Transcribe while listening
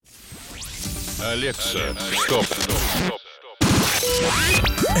Alexa, stop.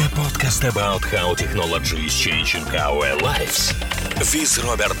 A podcast about how technology is changing our lives. With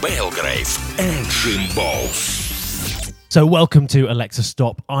Robert Belgrave and Jim Bowes. So welcome to Alexa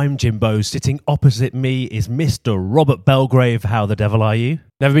Stop. I'm Jim Bowes. Sitting opposite me is Mr. Robert Belgrave. How the devil are you?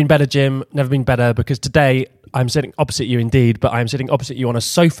 Never been better, Jim. Never been better, because today I'm sitting opposite you indeed, but I'm sitting opposite you on a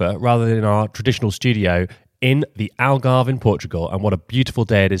sofa rather than in our traditional studio in the Algarve in Portugal. And what a beautiful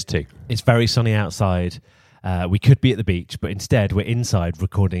day it is too. It's very sunny outside. We could be at the beach, but instead we're inside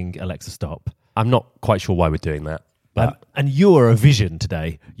recording Alexa Stop. I'm not quite sure why we're doing that. But And you're a vision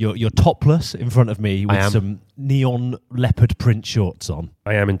today. You're topless in front of me with some neon leopard print shorts on.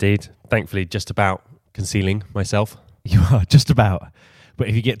 I am indeed. Thankfully, just about concealing myself. You are, just about. But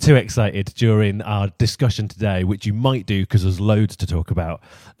if you get too excited during our discussion today, which you might do because there's loads to talk about,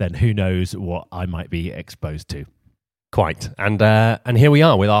 then who knows what I might be exposed to. Quite. And here we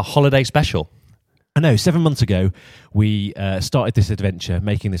are with our holiday special. I know, 7 months ago, we started this adventure,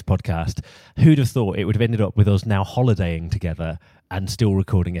 making this podcast. Who'd have thought it would have ended up with us now holidaying together and still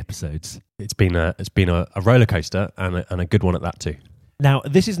recording episodes? It's been a roller coaster and a good one at that too. Now,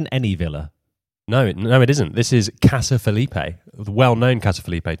 this isn't any villa. No, it isn't. This is Casa Felipe, the well-known Casa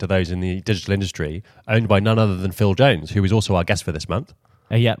Felipe to those in the digital industry, owned by none other than Phil Jones, who is also our guest for this month.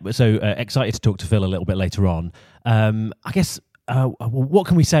 So excited to talk to Phil a little bit later on. I guess... what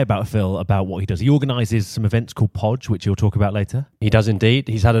can we say about Phil, about what he does? He organises some events called Podge, which you'll talk about later. He does indeed.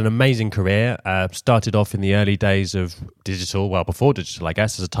 He's had an amazing career. Started off in the early days of digital, well, before digital, I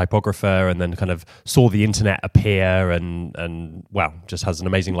guess, as a typographer, and then kind of saw the internet appear and just has an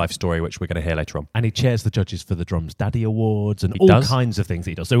amazing life story, which we're going to hear later on. And he chairs the judges for the Drums Daddy Awards and all kinds of things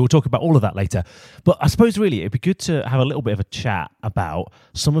he does. So we'll talk about all of that later. But I suppose really it'd be good to have a little bit of a chat about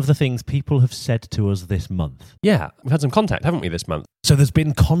some of the things people have said to us this month. Yeah, we've had some contact, haven't we, this month? So there's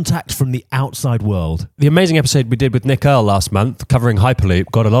been contact from the outside world. The amazing episode we did with Nick Earl last month covering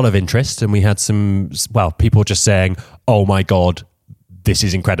Hyperloop got a lot of interest, and we had some, people just saying, oh my God, this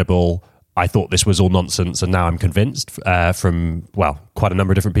is incredible. I thought this was all nonsense, and now I'm convinced from quite a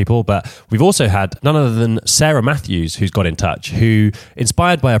number of different people. But we've also had none other than Sarah Matthews, who's got in touch, who,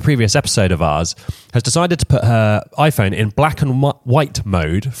 inspired by a previous episode of ours, has decided to put her iPhone in black and white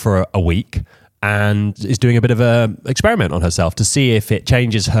mode for a week, and is doing a bit of a experiment on herself to see if it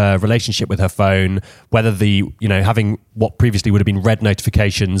changes her relationship with her phone, whether having what previously would have been red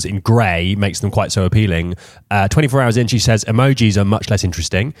notifications in grey makes them quite so appealing. 24 hours in, she says emojis are much less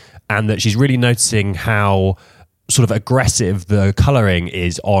interesting, and that she's really noticing how sort of aggressive the colouring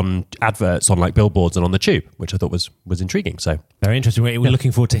is on adverts on like billboards and on the tube, which I thought was intriguing. So very interesting. We're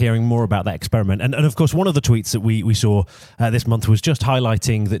looking forward to hearing more about that experiment. And of course, one of the tweets that we saw this month was just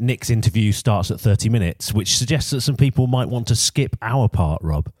highlighting that Nick's interview starts at 30 minutes, which suggests that some people might want to skip our part,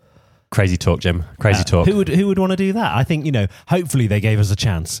 Rob. Crazy talk, Jim. Crazy talk. Who would want to do that? I think, hopefully they gave us a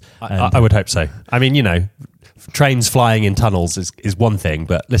chance. I would hope so. I mean, trains flying in tunnels is one thing,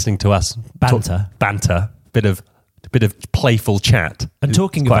 but listening to us banter, bit of playful chat. And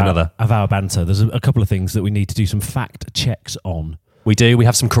talking about our banter, there's a couple of things that we need to do some fact checks on. We do. We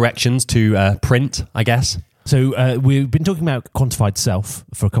have some corrections to print, I guess. So we've been talking about quantified self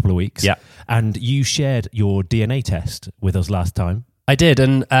for a couple of weeks. Yeah. And you shared your DNA test with us last time. I did.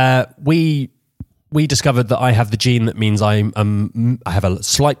 And we discovered that I have the gene that means I have a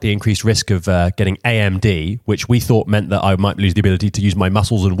slightly increased risk of getting AMD, which we thought meant that I might lose the ability to use my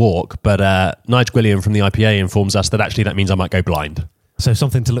muscles and walk. But Nigel Gwilliam from the IPA informs us that actually that means I might go blind. So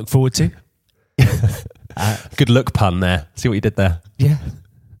something to look forward to. Good look pun there. See what you did there? Yeah.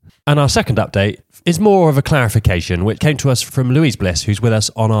 And our second update is more of a clarification, which came to us from Louise Bliss, who's with us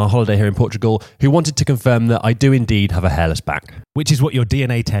on our holiday here in Portugal, who wanted to confirm that I do indeed have a hairless back. Which is what your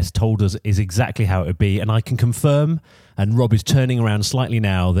DNA test told us is exactly how it would be. And I can confirm, and Rob is turning around slightly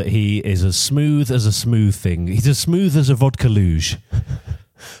now, that he is as smooth as a smooth thing. He's as smooth as a vodka luge.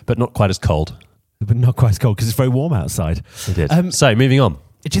 But not quite as cold. But not quite as cold, because it's very warm outside. It is. So, moving on.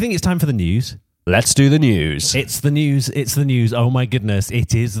 Do you think it's time for the news? Let's do the news. It's the news. It's the news. Oh my goodness,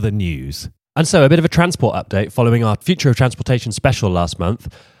 it is the news. And so a bit of a transport update following our Future of Transportation special last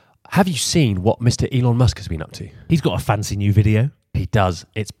month. Have you seen what Mr. Elon Musk has been up to? He's got a fancy new video. He does.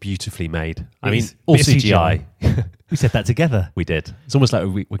 It's beautifully made. I mean, all CGI. We said that together. We did. It's almost like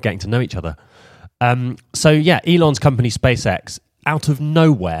we're getting to know each other. Elon's company SpaceX out of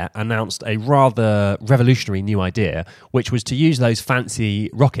nowhere announced a rather revolutionary new idea, which was to use those fancy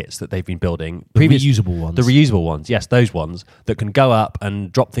rockets that they've been building. The reusable ones. The reusable ones, yes, those ones that can go up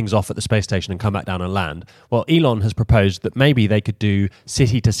and drop things off at the space station and come back down and land. Well, Elon has proposed that maybe they could do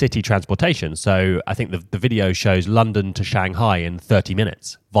city-to-city transportation. So I think the video shows London to Shanghai in 30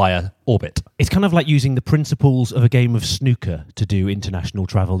 minutes via orbit. It's kind of like using the principles of a game of snooker to do international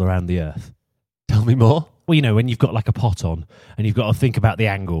travel around the Earth. Tell me more. Well, you know, when you've got like a pot on and you've got to think about the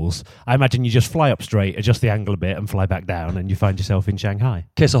angles, I imagine you just fly up straight, adjust the angle a bit and fly back down and you find yourself in Shanghai.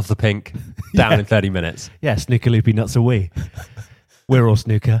 Kiss off the pink, down in 30 minutes. Yeah, snooker loopy nuts are we. We're all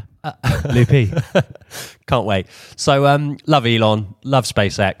snooker. Loopy. Can't wait. So love Elon, love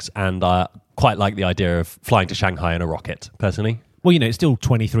SpaceX, and quite like the idea of flying to Shanghai in a rocket, personally. Well, you know, it's still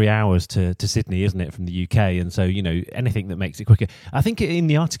 23 hours to Sydney, isn't it, from the UK? And so, you know, anything that makes it quicker. I think in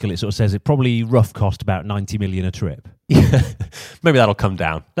the article it sort of says it probably rough cost about 90 million a trip. Maybe that'll come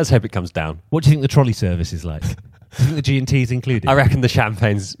down. Let's hope it comes down. What do you think the trolley service is like? Do you think the G&T is included? I reckon the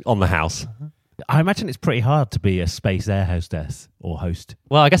champagne's on the house. I imagine it's pretty hard to be a space air hostess or host.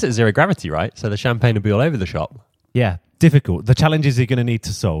 Well, I guess it's zero gravity, right? So the champagne will be all over the shop. Yeah, difficult. The challenges you're going to need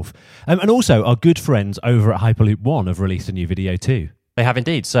to solve. And also, our good friends over at Hyperloop One have released a new video too. They have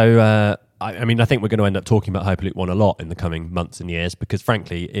indeed. So, I mean, I think we're going to end up talking about Hyperloop One a lot in the coming months and years because,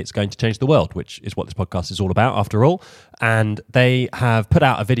 frankly, it's going to change the world, which is what this podcast is all about, after all. And they have put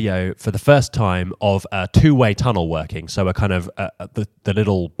out a video for the first time of a two-way tunnel working. So a kind of the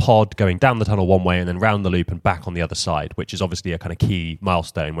little pod going down the tunnel one way and then round the loop and back on the other side, which is obviously a kind of key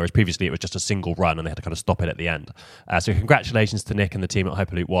milestone, whereas previously it was just a single run and they had to kind of stop it at the end. So congratulations to Nick and the team at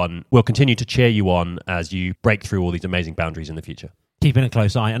Hyperloop One. We'll continue to cheer you on as you break through all these amazing boundaries in the future. Keeping a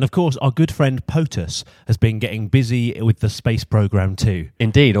close eye. And of course, our good friend POTUS has been getting busy with the space program too.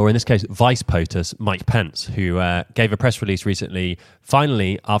 Indeed, or in this case, Vice POTUS, Mike Pence, who gave a press release recently,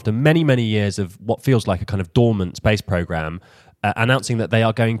 finally, after many, many years of what feels like a kind of dormant space program, announcing that they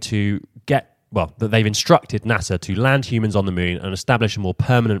are going to that they've instructed NASA to land humans on the moon and establish a more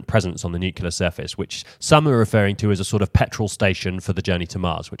permanent presence on the nuclear surface, which some are referring to as a sort of petrol station for the journey to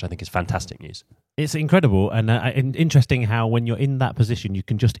Mars, which I think is fantastic news. It's incredible and interesting how when you're in that position, you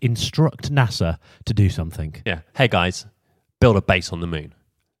can just instruct NASA to do something. Yeah. Hey, guys, build a base on the moon.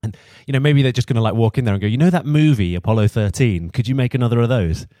 And, you know, maybe they're just going to like walk in there and go, you know that movie, Apollo 13? Could you make another of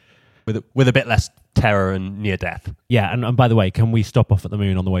those? With a bit less terror and near death. Yeah, and by the way, can we stop off at the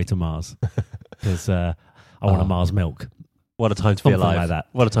moon on the way to Mars? Because I want a Mars milk. What a time to be alive. Like that.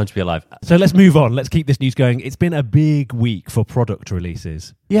 What a time to be alive. So let's move on. Let's keep this news going. It's been a big week for product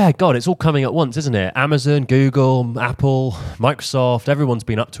releases. Yeah, God, it's all coming at once, isn't it? Amazon, Google, Apple, Microsoft, everyone's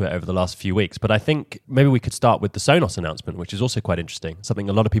been up to it over the last few weeks. But I think maybe we could start with the Sonos announcement, which is also quite interesting. Something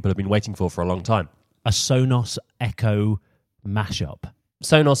a lot of people have been waiting for a long time. A Sonos Echo mashup.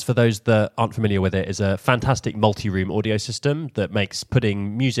 Sonos, for those that aren't familiar with it, is a fantastic multi-room audio system that makes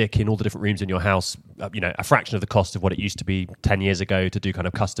putting music in all the different rooms in your house, a fraction of the cost of what it used to be 10 years ago to do kind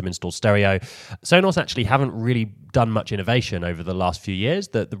of custom installed stereo. Sonos actually haven't really done much innovation over the last few years.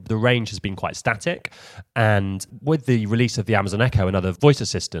 The range has been quite static. And with the release of the Amazon Echo and other voice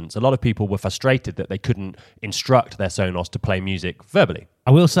assistants, a lot of people were frustrated that they couldn't instruct their Sonos to play music verbally.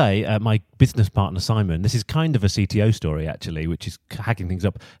 I will say, my business partner, Simon, this is kind of a CTO story, actually, which is hacking things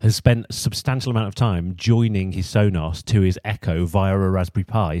up, has spent a substantial amount of time joining his Sonos to his Echo via a Raspberry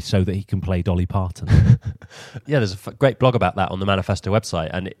Pi so that he can play Dolly Parton. Yeah, there's a great blog about that on the Manifesto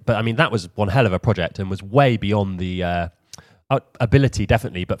website. But I mean, that was one hell of a project and was way beyond the ability,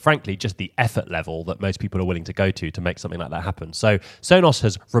 definitely, but frankly, just the effort level that most people are willing to go to make something like that happen. So Sonos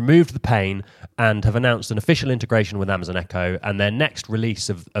has removed the pain and have announced an official integration with Amazon Echo, and their next release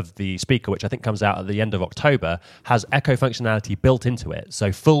of the speaker, which I think comes out at the end of October, has Echo functionality built into it.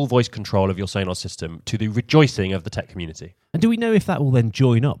 So full voice control of your Sonos system, to the rejoicing of the tech community. And do we know if that will then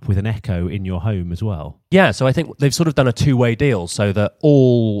join up with an Echo in your home as well? Yeah, so I think they've sort of done a two-way deal so that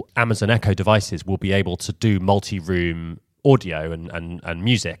all Amazon Echo devices will be able to do multi-room audio and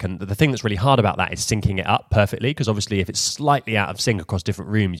music. And the thing that's really hard about that is syncing it up perfectly, because obviously if it's slightly out of sync across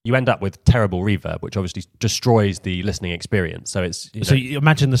different rooms, you end up with terrible reverb, which obviously destroys the listening experience. So it's So you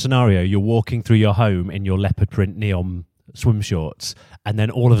imagine the scenario: you're walking through your home in your leopard print neon swim shorts, and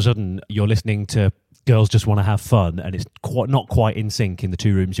then all of a sudden you're listening to Girls Just Want to Have Fun, and it's not quite in sync in the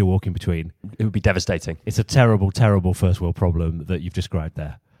two rooms you're walking between. It would be devastating. It's a terrible, terrible first world problem that you've described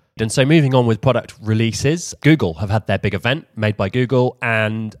there. And so moving on with product releases, Google have had their big event, Made by Google,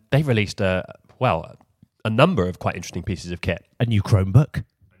 and they've released a number of quite interesting pieces of kit. A new Chromebook.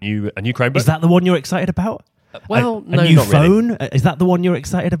 A new Chromebook. Is that the one you're excited about? No, a new not phone? Really. Is that the one you're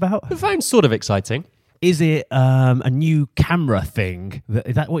excited about? The phone's sort of exciting. Is it a new camera thing?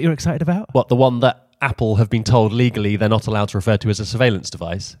 Is that what you're excited about? What, the one that Apple have been told legally they're not allowed to refer to as a surveillance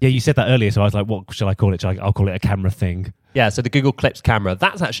device? Yeah, you said that earlier, so I was like, what shall I call it? I'll call it a camera thing. Yeah, so the Google Clips camera,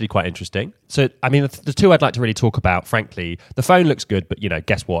 that's actually quite interesting. So, I mean, the two I'd like to really talk about, frankly, the phone looks good, but,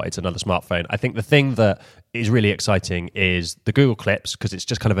 guess what? It's another smartphone. I think the thing that is really exciting is the Google Clips, because it's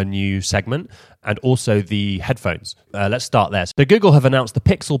just kind of a new segment, and also the headphones. Let's start there. So Google have announced the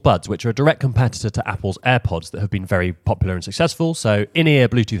Pixel Buds, which are a direct competitor to Apple's AirPods that have been very popular and successful. So in-ear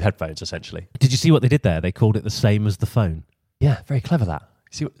Bluetooth headphones, essentially. Did you see what they did there? They called it the same as the phone. Yeah, very clever that.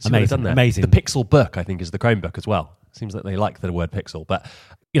 See what Amazing, they've done there? amazing. The Pixel Book, I think, is the Chromebook as well. Seems like they like the word Pixel. But,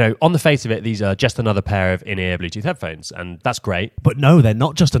 on the face of it, these are just another pair of in-ear Bluetooth headphones, and that's great. But no, they're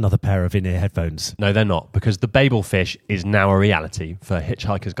not just another pair of in-ear headphones. No, they're not, because the Babel fish is now a reality for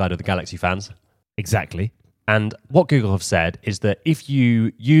Hitchhiker's Guide to the Galaxy fans. Exactly. And what Google have said is that if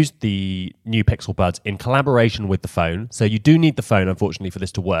you use the new Pixel Buds in collaboration with the phone, so you do need the phone, unfortunately, for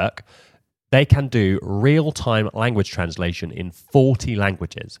this to work, they can do real-time language translation in 40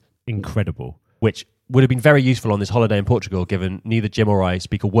 languages. Incredible. Which would have been very useful on this holiday in Portugal, given neither Jim or I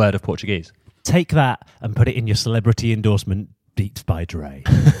speak a word of Portuguese. Take that and put it in your celebrity endorsement, Beats by Dre.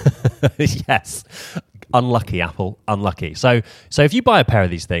 Yes. Unlucky, Apple. Unlucky. So if you buy a pair of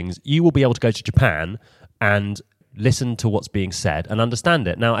these things, you will be able to go to Japan and listen to what's being said and understand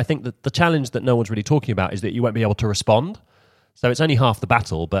it. Now, I think that the challenge that no one's really talking about is that you won't be able to respond. So it's only half the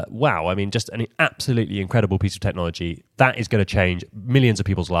battle, but wow, I mean, just an absolutely incredible piece of technology. That is going to change millions of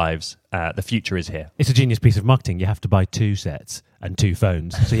people's lives. The future is here. It's a genius piece of marketing. You have to buy 2 sets and 2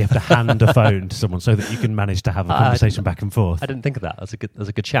 phones. So you have to hand a phone to someone so that you can manage to have a conversation back and forth. I didn't think of that. That's a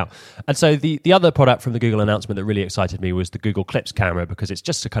good shout. And so the other product from the Google announcement that really excited me was the Google Clips camera, because it's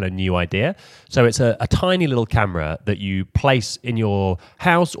just a kind of new idea. So it's a tiny little camera that you place in your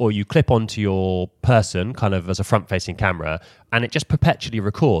house or you clip onto your person kind of as a front-facing camera, and it just perpetually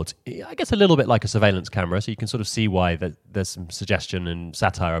records. I guess a little bit like a surveillance camera, so you can sort of see why there's some suggestion and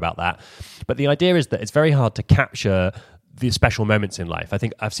satire about that. But the idea is that it's very hard to capture the special moments in life. I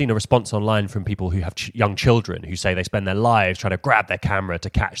think I've seen a response online from people who have young children who say they spend their lives trying to grab their camera to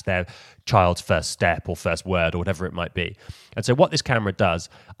catch their child's first step or first word or whatever it might be. And so what this camera does,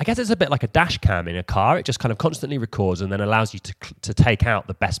 I guess it's a bit like a dash cam in a car. It just kind of constantly records and then allows you to take out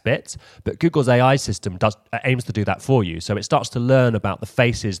the best bits. But Google's AI system aims to do that for you. So it starts to learn about the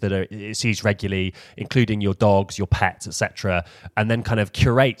faces that it sees regularly, including your dogs, your pets, etc., and then kind of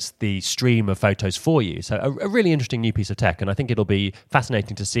curates the stream of photos for you. So a really interesting new piece of tech, and I think it'll be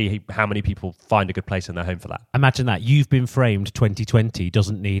fascinating to see how many people find a good place in their home for that. Imagine that. You've Been Framed 2020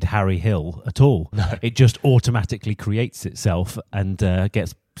 doesn't need Harry Hill at all. No. It just automatically creates itself and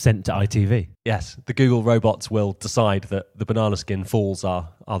gets sent to ITV. Yes, the Google robots will decide that the banana skin falls are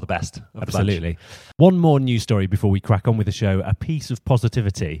the best. Absolutely. One more news story before we crack on with the show, a piece of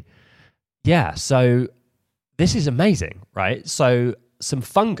positivity. Yeah, so this is amazing, right? So some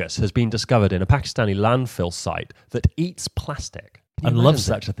fungus has been discovered in a Pakistani landfill site that eats plastic. And loves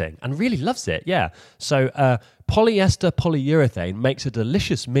such a thing. And really loves it, yeah. So polyester polyurethane makes a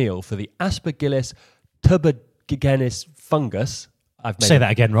delicious meal for the Aspergillus tuberculosis fungus. Say that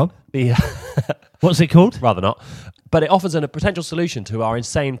again, Rob. What's it called? Rather not. But it offers a potential solution to our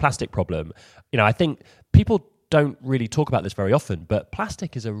insane plastic problem. I think people don't really talk about this very often, but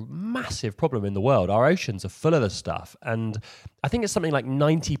plastic is a massive problem in the world. Our oceans are full of this stuff. And I think it's something like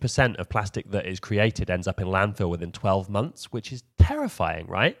 90% of plastic that is created ends up in landfill within 12 months, which is terrifying,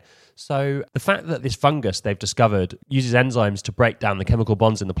 right? So the fact that this fungus they've discovered uses enzymes to break down the chemical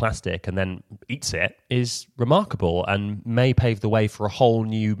bonds in the plastic and then eats it is remarkable and may pave the way for a whole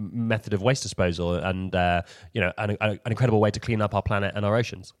new method of waste disposal and an incredible way to clean up our planet and our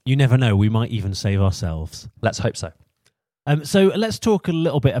oceans. You never know. We might even save ourselves. Let's hope so. So let's talk a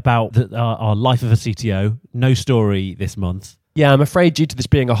little bit about our life of a CTO. No story this month. Yeah, I'm afraid due to this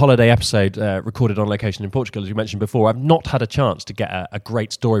being a holiday episode recorded on location in Portugal, as you mentioned before, I've not had a chance to get a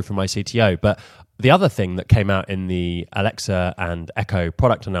great story from my CTO. But the other thing that came out in the Alexa and Echo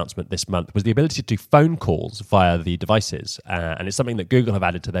product announcement this month was the ability to do phone calls via the devices. And it's something that Google have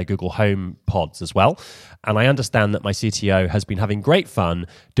added to their Google Home pods as well. And I understand that my CTO has been having great fun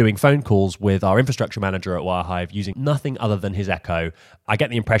doing phone calls with our infrastructure manager at Wirehive using nothing other than his Echo. I get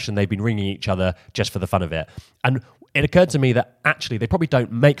the impression they've been ringing each other just for the fun of it. And it occurred to me that actually they probably don't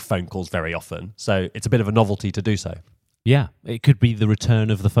make phone calls very often, so it's a bit of a novelty to do so. Yeah, it could be the return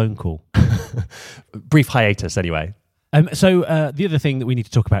of the phone call. Brief hiatus, anyway. So the other thing that we need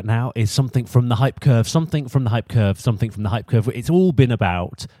to talk about now is something from the hype curve, something from the hype curve, something from the hype curve. It's all been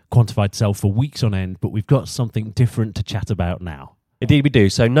about quantified self for weeks on end, but we've got something different to chat about now. Indeed we do.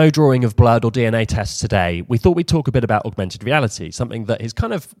 So no drawing of blood or DNA tests today. We thought we'd talk a bit about augmented reality, something that is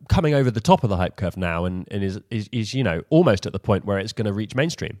kind of coming over the top of the hype curve now and is almost at the point where it's going to reach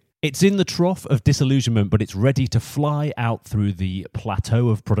mainstream. It's in the trough of disillusionment, but it's ready to fly out through the plateau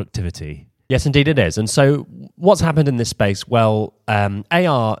of productivity. Yes, indeed it is. And so what's happened in this space? Well,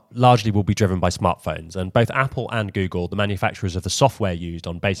 AR largely will be driven by smartphones, and both Apple and Google, the manufacturers of the software used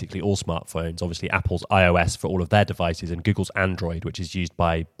on basically all smartphones, obviously Apple's iOS for all of their devices and Google's Android, which is used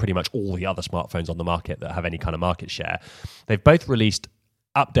by pretty much all the other smartphones on the market that have any kind of market share. They've both released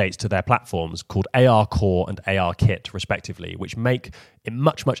updates to their platforms called AR Core and AR Kit, respectively, which make it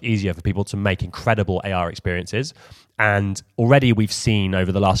much, much easier for people to make incredible AR experiences. And already we've seen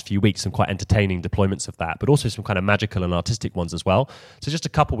over the last few weeks some quite entertaining deployments of that, but also some kind of magical and artistic ones as well. So just a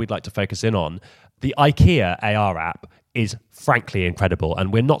couple we'd like to focus in on. The IKEA AR app is frankly incredible,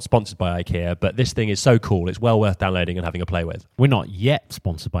 and we're not sponsored by IKEA, but this thing is so cool, it's well worth downloading and having a play with. We're not yet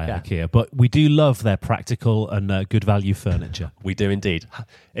sponsored by IKEA, but we do love their practical and good value furniture. We do indeed.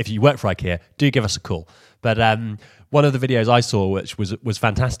 If you work for IKEA, do give us a call. But one of the videos I saw, which was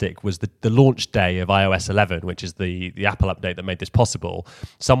fantastic, was the launch day of iOS 11, which is the Apple update that made this possible.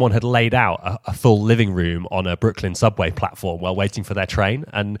 Someone had laid out a full living room on a Brooklyn subway platform while waiting for their train.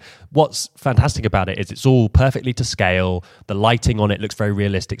 And what's fantastic about it is it's all perfectly to scale. The lighting on it looks very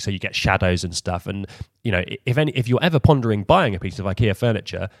realistic, so you get shadows and stuff. And if you're ever pondering buying a piece of IKEA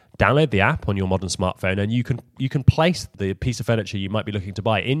furniture, download the app on your modern smartphone, and you can place the piece of furniture you might be looking to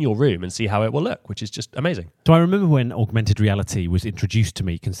buy in your room and see how it will look, which is just amazing. So I remember when augmented reality was introduced to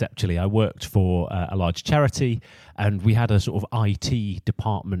me conceptually. I worked for a large charity, and we had a sort of IT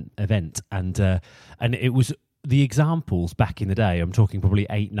department event, and it was the examples back in the day, I'm talking probably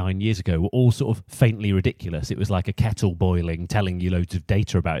 8-9 years ago, were all sort of faintly ridiculous. It was like a kettle boiling, telling you loads of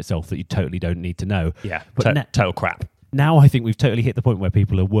data about itself that you totally don't need to know. Yeah, but total crap. Now I think we've totally hit the point where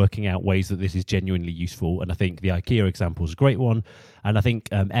people are working out ways that this is genuinely useful, and I think the IKEA example is a great one. And I think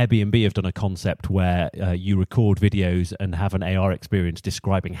Airbnb have done a concept where you record videos and have an AR experience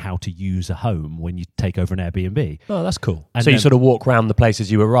describing how to use a home when you take over an Airbnb. Oh, that's cool. And so you sort of walk around the place as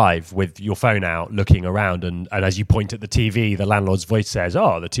you arrive with your phone out, looking around, and as you point at the TV, the landlord's voice says,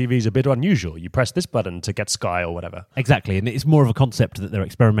 "Oh, the TV's a bit unusual. You press this button to get Sky or whatever." Exactly, and it's more of a concept that they're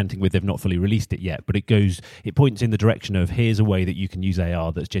experimenting with. They've not fully released it yet, but it points in the direction of here's a way that you can use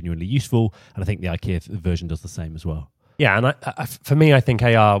AR that's genuinely useful, and I think the IKEA version does the same as well. Yeah, and for me, I think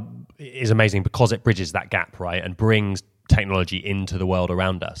AR is amazing because it bridges that gap, right, and brings technology into the world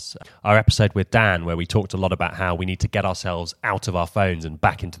around us. Our episode with Dan, where we talked a lot about how we need to get ourselves out of our phones and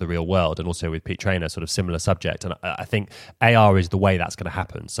back into the real world, and also with Pete Traynor, sort of similar subject. And I think AR is the way that's going to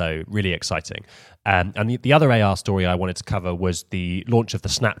happen. So really exciting. And the other AR story I wanted to cover was the launch of the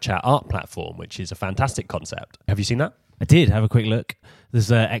Snapchat art platform, which is a fantastic concept. Have you seen that? I did have a quick look. There's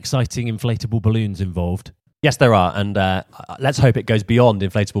exciting inflatable balloons involved. Yes, there are, and let's hope it goes beyond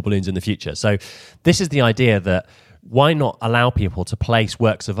inflatable balloons in the future. So this is the idea that why not allow people to place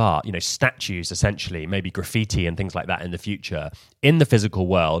works of art, statues essentially, maybe graffiti and things like that in the future, in the physical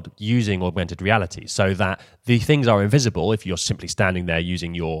world using augmented reality, so that the things are invisible if you're simply standing there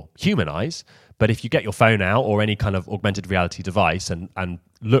using your human eyes. But if you get your phone out or any kind of augmented reality device and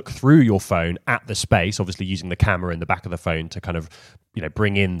look through your phone at the space, obviously using the camera in the back of the phone to kind of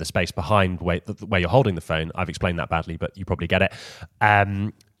bring in the space behind where you're holding the phone. I've explained that badly, but you probably get it.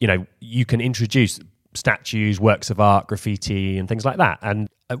 You can introduce statues, works of art, graffiti, and things like that. And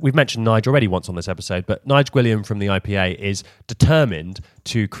we've mentioned Nige already once on this episode, but Nige Gwilliam from the IPA is determined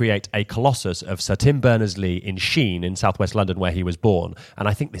to create a colossus of Sir Tim Berners-Lee in Sheen in southwest London, where he was born. And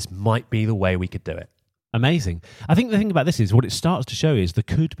I think this might be the way we could do it. Amazing. I think the thing about this is what it starts to show is there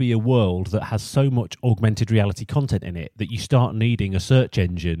could be a world that has so much augmented reality content in it that you start needing a search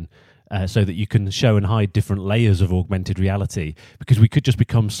engine so that you can show and hide different layers of augmented reality, because we could just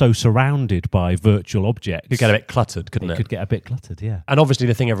become so surrounded by virtual objects. It could get a bit cluttered, couldn't it? It could get a bit cluttered, yeah. And obviously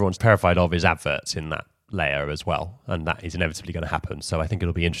the thing everyone's terrified of is adverts in that layer as well, and that is inevitably going to happen. So I think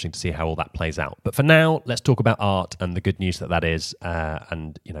it'll be interesting to see how all that plays out. But for now, let's talk about art and the good news that is,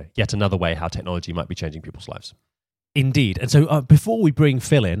 and yet another way how technology might be changing people's lives. Indeed. And so before we bring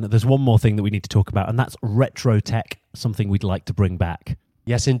Phil in, there's one more thing that we need to talk about, and that's retro tech, something we'd like to bring back.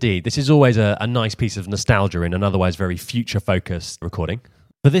 Yes, indeed. This is always a nice piece of nostalgia in an otherwise very future-focused recording.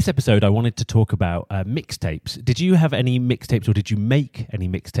 For this episode, I wanted to talk about mixtapes. Did you have any mixtapes, or did you make any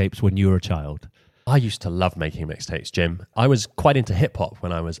mixtapes when you were a child? I used to love making mixtapes, Jim. I was quite into hip-hop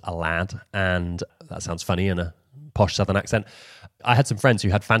when I was a lad, and that sounds funny in a posh southern accent. I had some friends who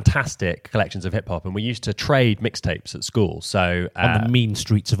had fantastic collections of hip-hop, and we used to trade mixtapes at school. So on the mean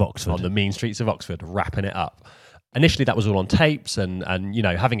streets of Oxford. On the mean streets of Oxford, wrapping it up. initially that was all on tapes, and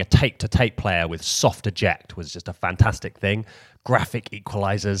having a tape-to-tape player with soft eject was just a fantastic thing. Graphic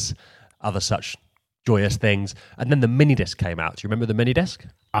equalizers, other such joyous things. And then the mini disc came out. Do you remember the mini disc?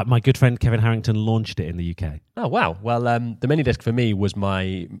 My good friend Kevin Harrington launched it in the UK. Oh wow! Well, the mini disc for me was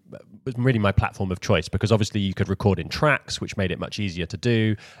really my platform of choice, because obviously you could record in tracks, which made it much easier to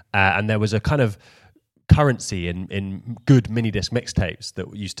do, and there was a kind of currency in good mini disc mixtapes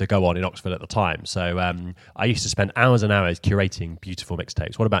that used to go on in Oxford at the time. So I used to spend hours and hours curating beautiful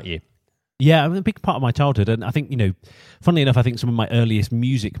mixtapes. What about you? Yeah, I mean, a big part of my childhood, and I think, funnily enough, I think some of my earliest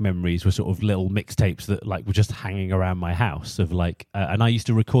music memories were sort of little mixtapes that were just hanging around my house and I used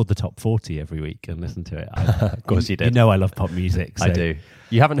to record the top 40 every week and listen to it. Of course you did. I love pop music. So. I do.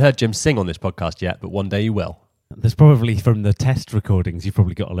 You haven't heard Jim sing on this podcast yet, but one day you will. There's probably, from the test recordings, you've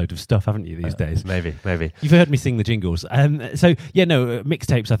probably got a load of stuff, haven't you, these days? Maybe. You've heard me sing the jingles.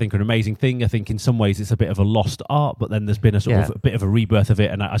 Mixtapes, I think, are an amazing thing. I think in some ways it's a bit of a lost art, but then there's been a bit of a rebirth of it.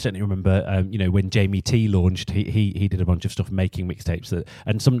 And I certainly remember, when Jamie T launched, he did a bunch of stuff making mixtapes.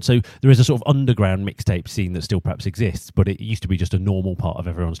 So there is a sort of underground mixtape scene that still perhaps exists, but it used to be just a normal part of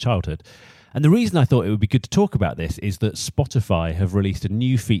everyone's childhood. And the reason I thought it would be good to talk about this is that Spotify have released a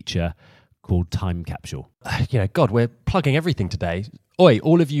new feature called Time Capsule. God, we're plugging everything today. Oi,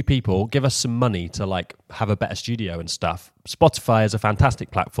 all of you people, give us some money to have a better studio and stuff. Spotify is a fantastic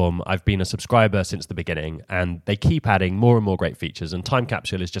platform. I've been a subscriber since the beginning, and they keep adding more and more great features, and Time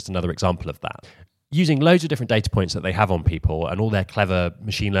Capsule is just another example of that. Using loads of different data points that they have on people and all their clever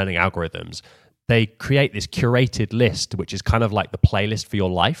machine learning algorithms, they create this curated list, which is kind of like the playlist for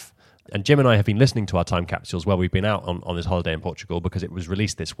your life. And Jim and I have been listening to our time capsules while we've been out on this holiday in Portugal, because it was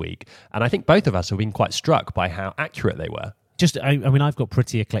released this week. And I think both of us have been quite struck by how accurate they were. I've got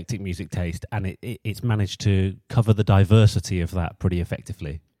pretty eclectic music taste, and it's managed to cover the diversity of that pretty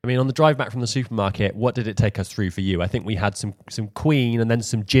effectively. I mean, on the drive back from the supermarket, what did it take us through for you? I think we had some Queen and then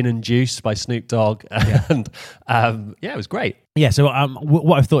some Gin and Juice by Snoop Dogg. Yeah. And it was great. Yeah, so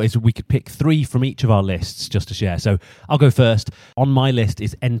what I've thought is we could pick 3 from each of our lists just to share. So I'll go first. On my list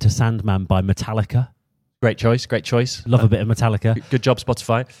is Enter Sandman by Metallica. Great choice. Love a bit of Metallica. Good job,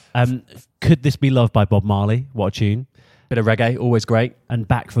 Spotify. Could This Be Love by Bob Marley? What a tune. Bit of reggae, always great. And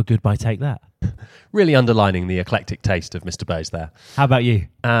Back for Goodbye, Take That. Really underlining the eclectic taste of Mr. Bose there. How about you?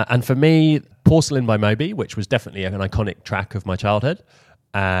 And for me, Porcelain by Moby, which was definitely an iconic track of my childhood.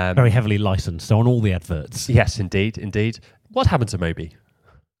 Very heavily licensed, so on all the adverts. Yes, indeed. What happened to Moby?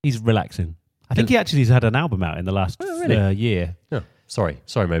 He's relaxing. I think he actually has had an album out in the last year. Oh, sorry,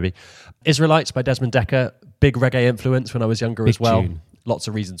 Moby. Israelites by Desmond Dekker, big reggae influence when I was younger big as well. Tune. Lots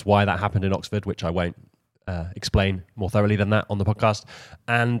of reasons why that happened in Oxford, which I won't explain more thoroughly than that on the podcast.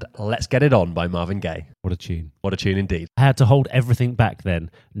 And Let's Get It On by Marvin Gaye. What a tune. What a tune indeed. I had to hold everything back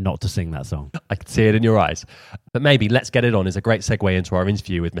then not to sing that song. I could see it in your eyes. But maybe Let's Get It On is a great segue into our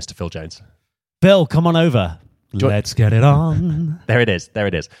interview with Mr. Phil Jones. Phil, come on over. Let's get it on. There it is.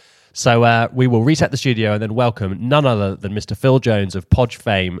 So we will reset the studio and then welcome none other than Mr. Phil Jones of Podge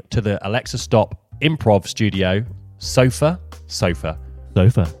fame to the Alexa Stop Improv Studio. Sofa.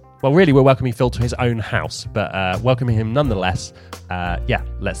 Well, really, we're welcoming Phil to his own house, but welcoming him nonetheless.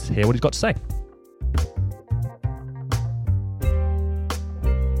 Let's hear what he's got to say.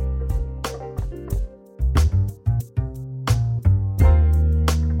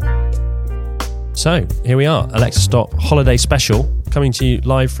 So, here we are, Alexa Stop Holiday Special, coming to you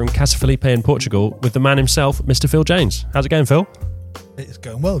live from Casa Felipe in Portugal with the man himself, Mr. Phil Jones. How's it going, Phil? It's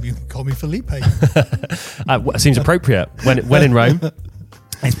going well. You can call me Felipe. Seems appropriate when in Rome.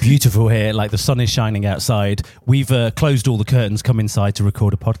 It's beautiful here. Like, the sun is shining outside. We've closed all the curtains, come inside to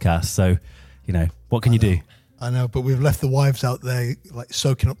record a podcast. So, what can you do? I know, but we've left the wives out there like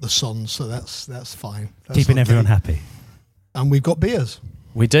soaking up the sun, so that's fine. That's keeping everyone happy. And we've got beers.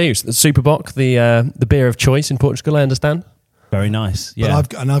 We do. The Superbock, the beer of choice in Portugal, I understand. Very nice. Yeah.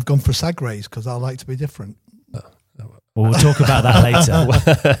 But I've gone for Sagres because I like to be different. Well, we'll talk about that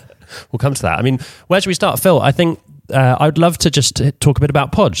later. We'll come to that. I mean, where should we start? Phil, I think I'd love to just talk a bit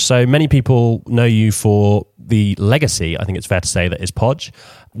about Podge. So many people know you for the legacy, I think it's fair to say, that is Podge.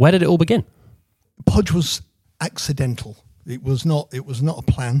 Where did it all begin? Podge was accidental. It was not a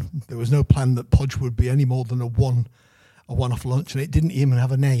plan. There was no plan that Podge would be any more than a one-off launch, and it didn't even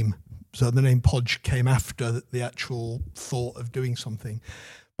have a name. So the name Podge came after the actual thought of doing something.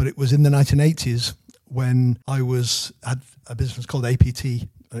 But it was in the 1980s when I had a business called APT.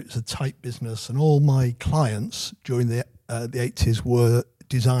 It's a type business, and all my clients during the 80s were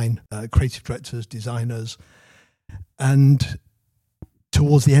creative directors, designers. And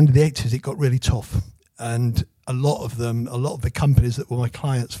towards the end of the 80s, it got really tough. And a lot of the companies that were my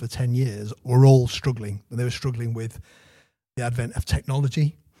clients for 10 years were all struggling. And they were struggling with the advent of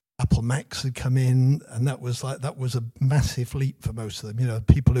technology. Apple Macs had come in, and that was a massive leap for most of them. You know,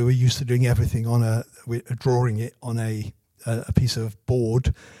 people who were used to doing everything drawing it on a piece of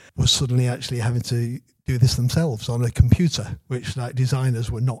board were suddenly actually having to do this themselves on a computer, which like designers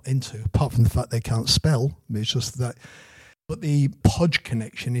were not into, apart from the fact they can't spell. It's just that. But the Podge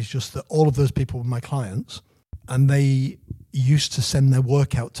connection is just that all of those people were my clients, and they used to send their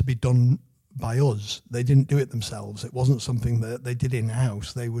work out to be done by us. They didn't do it themselves. It wasn't something that they did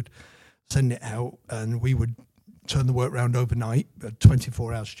in-house. They would send it out, and we would turn the work around overnight, a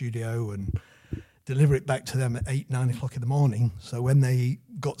 24-hour studio, and deliver it back to them at 8, 9 o'clock in the morning. So when they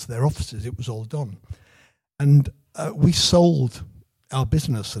got to their offices, it was all done. And we sold our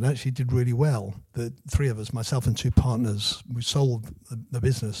business and actually did really well. The three of us, myself and 2 partners, we sold the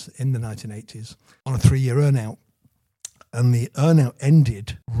business in the 1980s on a 3-year earn-out. And the earn-out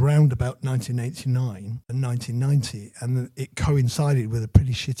ended round about 1989 and 1990, and it coincided with a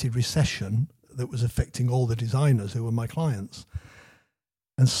pretty shitty recession that was affecting all the designers who were my clients.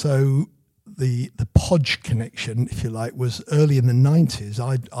 And so the Podge connection, if you like, was early in the 90s.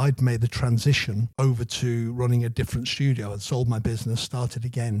 I'd made the transition over to running a different studio. I'd sold my business, started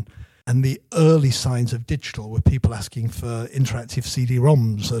again. And the early signs of digital were people asking for interactive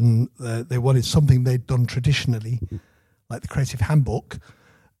CD-ROMs, and they wanted something they'd done traditionally, like the Creative Handbook.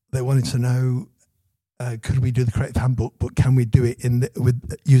 They wanted to know, could we do the Creative Handbook, but can we do it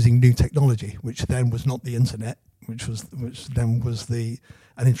with using new technology, which then was not the internet, which then was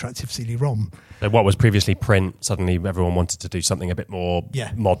an interactive CD-ROM. So what was previously print, suddenly everyone wanted to do something a bit more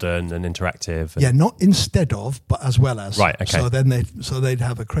modern and interactive. Yeah, not instead of, but as well as. Right, okay. So they'd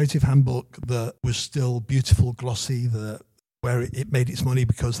have a Creative Handbook that was still beautiful, glossy, where it made its money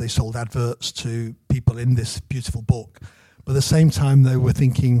because they sold adverts to people in this beautiful book. But at the same time, they were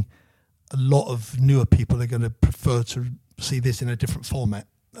thinking a lot of newer people are going to prefer to see this in a different format.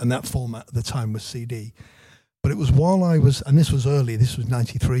 And that format at the time was CD. But it was while I was, and this was early, this was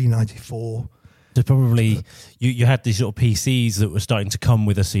 93, 94. So probably you had these sort of PCs that were starting to come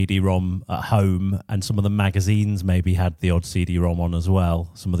with a CD-ROM at home, and some of the magazines maybe had the odd CD-ROM on as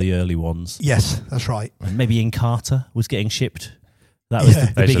well, some of the early ones. Yes, that's right. And maybe Encarta was getting shipped. That was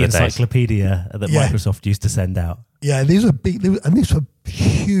the big encyclopedia that Microsoft used to send out. Yeah, these were big, and these were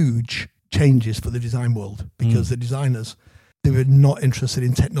huge changes for the design world, because the designers, they were not interested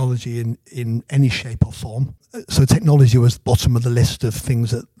in technology in any shape or form. So technology was bottom of the list of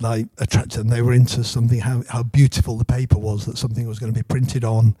things that like attracted them. They were into something, how beautiful the paper was, that something was going to be printed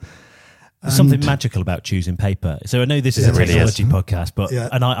on. There's something magical about choosing paper. So I know this is a technology podcast, but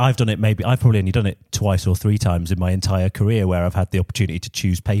and I've done it I've probably only done it 2 or 3 times in my entire career where I've had the opportunity to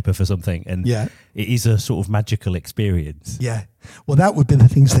choose paper for something, and it is a sort of magical experience. Yeah. Well, that would be the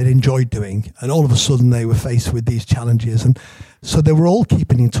things they'd enjoyed doing, and all of a sudden they were faced with these challenges, and so they were all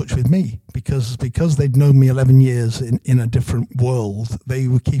keeping in touch with me because they'd known me 11 years in a different world. They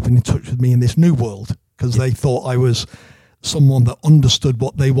were keeping in touch with me in this new world because they thought I was someone that understood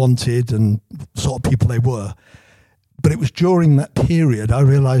what they wanted and sort of people they were. But it was during that period I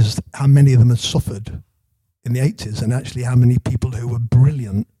realised how many of them had suffered in the 80s, and actually how many people who were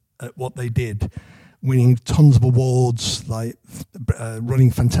brilliant at what they did, winning tons of awards, like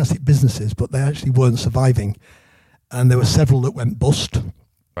running fantastic businesses, but they actually weren't surviving. And there were several that went bust.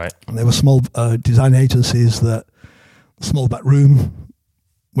 Right. And there were small design agencies that, Small Back Room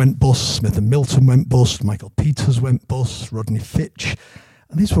went bust, Smith & Milton went bust, Michael Peters went bust, Rodney Fitch.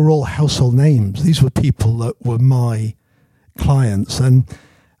 And these were all household names. These were people that were my clients. And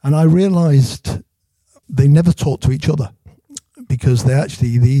I realised they never talked to each other, because they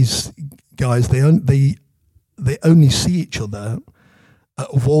actually, these guys, they only see each other at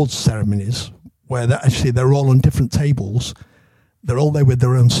awards ceremonies where they're all on different tables. They're all there with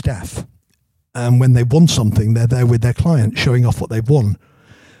their own staff. And when they've won something, they're there with their client showing off what they've won.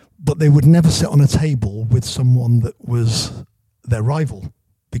 But they would never sit on a table with someone that was their rival,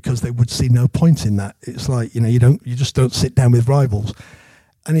 because they would see no point in that. It's like, you just don't sit down with rivals.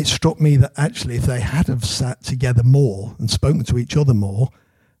 And it struck me that actually if they had have sat together more and spoken to each other more,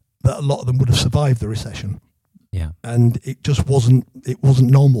 that a lot of them would have survived the recession. Yeah. And it just wasn't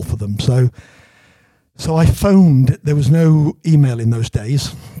normal for them. So I phoned, there was no email in those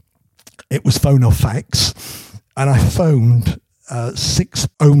days. It was phone or fax. And I phoned 6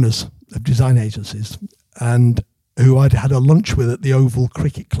 owners of design agencies, and who I'd had a lunch with at the Oval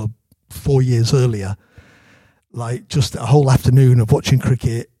Cricket Club 4 years earlier, like just a whole afternoon of watching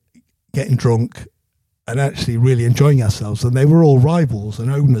cricket, getting drunk, and actually really enjoying ourselves. And they were all rivals and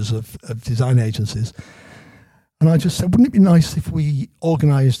owners of design agencies. And I just said, wouldn't it be nice if we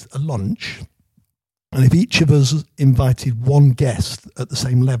organised a lunch and if each of us invited one guest at the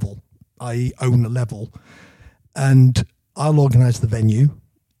same level, i.e. own a level, and I'll organise the venue.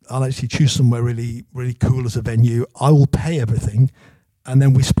 I'll actually choose somewhere really, really cool as a venue. I will pay everything, and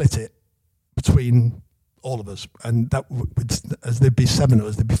then we split it between all of us. And that would, as there'd be 7 of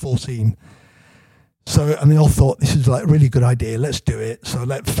us, there'd be 14. So, and they all thought, this is like a really good idea. Let's do it. So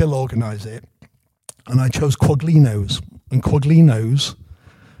let Phil organise it. And I chose Quaglino's. And Quaglino's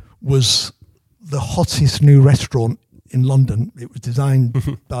was the hottest new restaurant in London. It was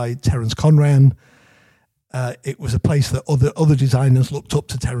designed by Terence Conran. It was a place that other designers looked up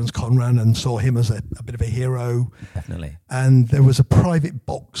to Terence Conran and saw him as a bit of a hero. Definitely. And there was a private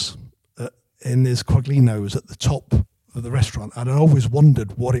box in this Quaglino's at the top of the restaurant. And I always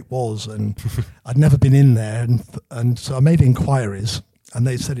wondered what it was. And I'd never been in there. And so I made inquiries. And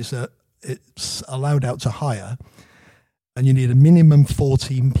they said it's allowed out to hire. And you need a minimum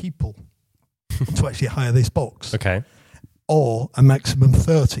 14 people to actually hire this box. Okay. Or a maximum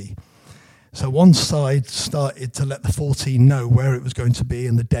 30. So one side started to let the 14 know where it was going to be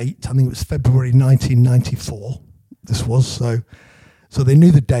and the date. I think it was February 1994. This was so they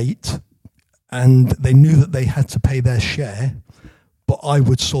knew the date and they knew that they had to pay their share, but I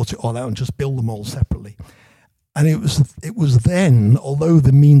would sort it all out and just bill them all separately. And it was then, although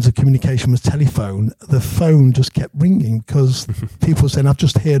the means of communication was telephone, the phone just kept ringing because people were saying, I've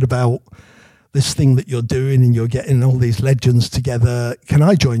just heard about this thing that you're doing and you're getting all these legends together. Can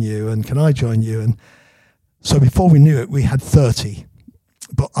I join you? And can I join you? And so before we knew it, we had 30.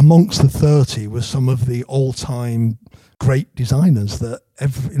 But amongst the 30 was some of the all-time great designers that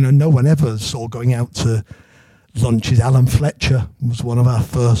no one ever saw going out to lunches. Alan Fletcher was one of our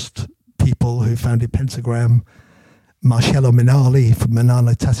first people who founded Pentagram. Marcello Minali from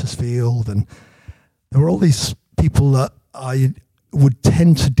Minali Tattersfield. And there were all these people that I would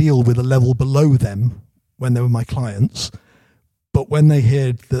tend to deal with a level below them when they were my clients. But when they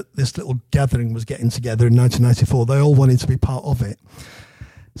heard that this little gathering was getting together in 1994, they all wanted to be part of it.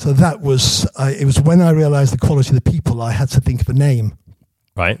 So that was, it was when I realised the quality of the people, I had to think of a name.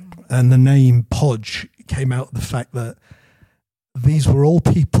 Right. And the name Podge came out of the fact that these were all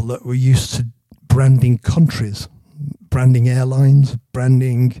people that were used to branding countries, branding airlines,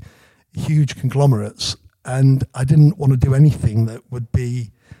 branding huge conglomerates. And I didn't want to do anything that would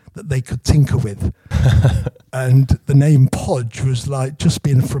be that they could tinker with. And the name Podge was like, just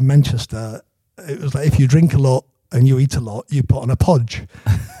being from Manchester, it was like if you drink a lot and you eat a lot, you put on a podge.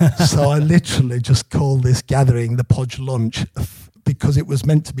 So I literally just called this gathering the Podge Lunch because it was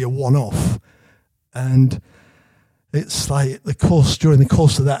meant to be a one-off. And it's like during the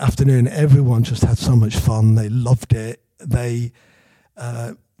course of that afternoon, everyone just had so much fun. They loved it. There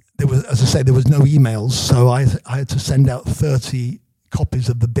was, as I say, there was no emails, so I had to send out 30 copies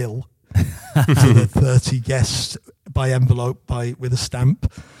of the bill to the 30 guests by envelope with a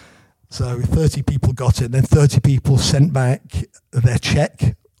stamp. So 30 people got it, then 30 people sent back their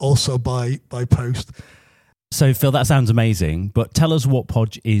check, also by post. So, Phil, that sounds amazing, but tell us what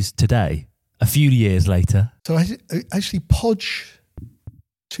Podge is today, a few years later. So actually, Podge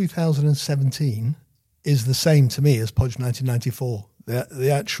 2017 is the same to me as Podge 1994.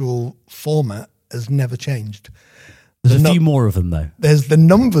 The actual format has never changed. There's a few more of them, though. There's the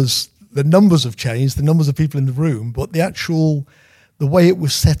numbers. The numbers have changed, the numbers of people in the room, but the way it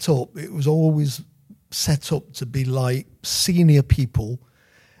was set up, it was always set up to be like senior people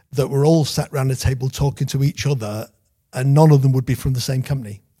that were all sat around a table talking to each other, and none of them would be from the same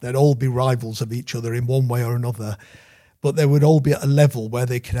company. They'd all be rivals of each other in one way or another, but they would all be at a level where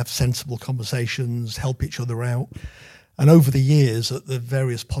they could have sensible conversations, help each other out. And over the years at the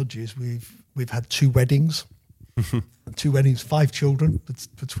various Podges, we've had 2 weddings. 2 weddings, 5 children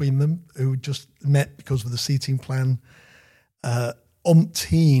between them who just met because of the seating plan.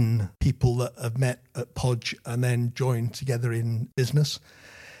 Umpteen people that have met at Podge and then joined together in business.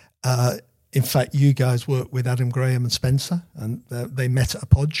 In fact, you guys work with Adam Graham and Spencer, and they met at a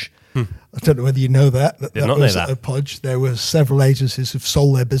Podge. I don't know whether you know that. That was at a Podge. There were several agencies who've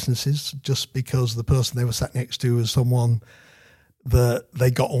sold their businesses just because the person they were sat next to was someone that they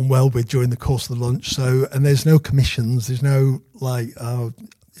got on well with during the course of the lunch. So, and there's no commissions. There's no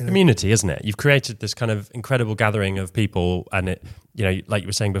community, isn't it? You've created this kind of incredible gathering of people, and it, like you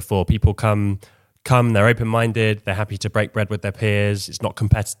were saying before, people come, they're open-minded, they're happy to break bread with their peers. It's not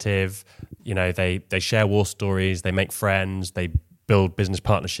competitive. They share war stories, they make friends, they build business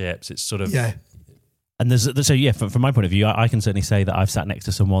partnerships. It's sort of And from my point of view, I can certainly say that I've sat next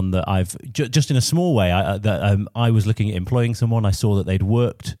to someone that I've just in a small way. I was looking at employing someone. I saw that they'd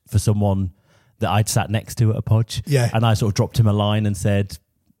worked for someone that I'd sat next to at a Podge. Yeah. And I sort of dropped him a line and said,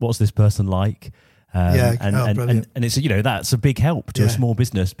 what's this person like? And it's, that's a big help to a small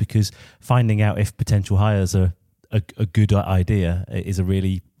business, because finding out if potential hires are a good idea is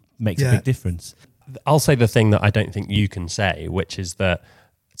makes a big difference. I'll say the thing that I don't think you can say, which is that,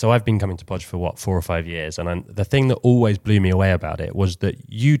 so I've been coming to Podge for 4 or 5 years, and the thing that always blew me away about it was that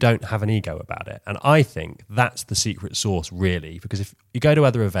you don't have an ego about it. And I think that's the secret sauce, really, because if you go to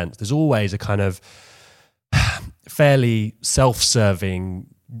other events, there's always a kind of fairly self-serving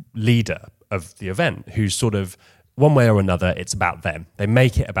leader of the event who's sort of, one way or another, it's about them. They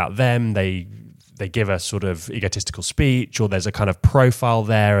make it about them. They give a sort of egotistical speech, or there's a kind of profile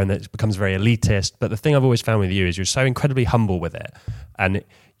there, and it becomes very elitist. But the thing I've always found with you is you're so incredibly humble with it. And,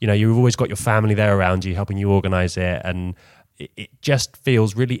 you've always got your family there around you, helping you organize it. And it just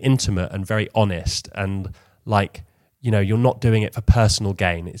feels really intimate and very honest. And like, you're not doing it for personal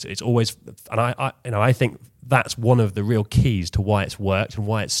gain. It's always, and I think that's one of the real keys to why it's worked and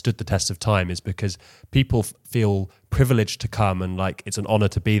why it's stood the test of time, is because people feel privileged to come, and like it's an honor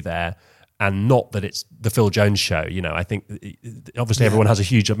to be there. And not that it's the Phil Jones show. I think obviously everyone has a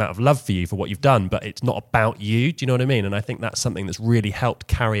huge amount of love for you for what you've done, but it's not about you. Do you know what I mean? And I think that's something that's really helped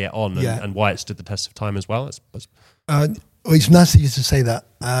carry it on, and why it stood the test of time as well. It's nice of you to say that.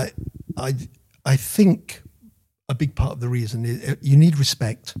 I think a big part of the reason is you need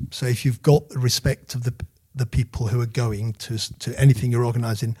respect. So if you've got the respect of the people who are going to anything you're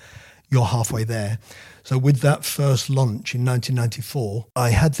organising, you're halfway there. So with that first launch in 1994, I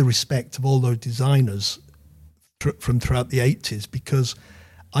had the respect of all those designers from throughout the 80s, because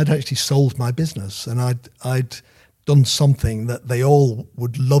I'd actually sold my business, and I'd done something that they all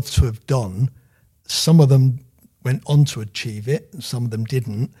would love to have done. Some of them went on to achieve it, and some of them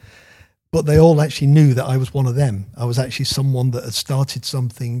didn't. But they all actually knew that I was one of them. I was actually someone that had started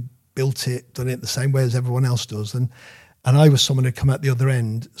something, built it, done it the same way as everyone else does. And I was someone who'd come out the other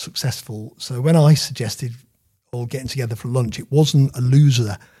end successful. So when I suggested all getting together for lunch, it wasn't a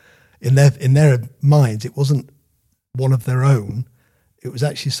loser. In their minds, it wasn't one of their own. It was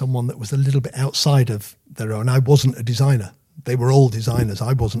actually someone that was a little bit outside of their own. I wasn't a designer. They were all designers.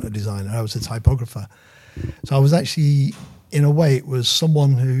 I wasn't a designer. I was a typographer. So I was actually, in a way, it was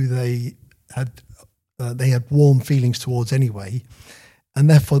someone who they had warm feelings towards anyway. And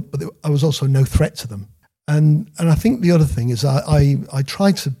therefore, but I was also no threat to them. And I think the other thing is I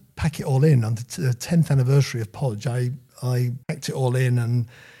tried to pack it all in. On the 10th anniversary of Podge, I packed it all in and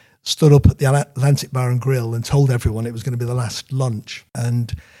stood up at the Atlantic Bar and Grill and told everyone it was going to be the last lunch.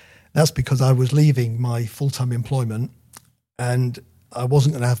 And that's because I was leaving my full-time employment, and I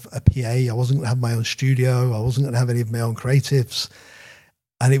wasn't going to have a PA. I wasn't going to have my own studio. I wasn't going to have any of my own creatives.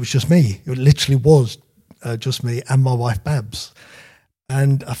 And it was just me. It literally was just me and my wife, Babs.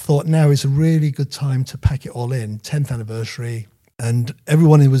 And I thought now is a really good time to pack it all in, 10th anniversary. And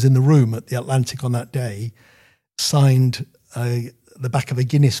everyone who was in the room at the Atlantic on that day signed the back of a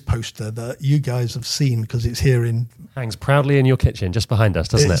Guinness poster that you guys have seen, because it's here hangs proudly in your kitchen just behind us,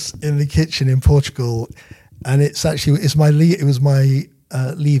 doesn't it? In the kitchen in Portugal. And it was my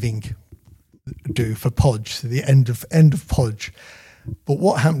leaving do for Podge, so the end of Podge. But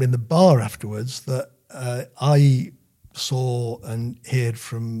what happened in the bar afterwards that I saw and heard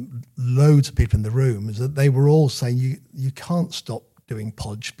from loads of people in the room is that they were all saying you can't stop doing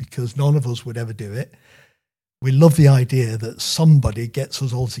Podge, because none of us would ever do it. We love the idea that somebody gets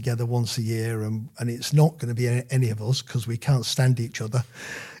us all together once a year, and it's not going to be any of us, because we can't stand each other.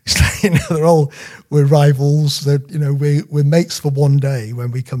 It's like, we're rivals. We're mates for one day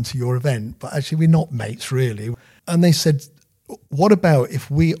when we come to your event, but actually we're not mates really. And they said, what about if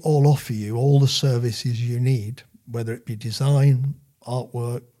we all offer you all the services you need, whether it be design,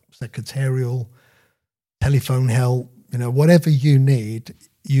 artwork, secretarial, telephone help, whatever you need,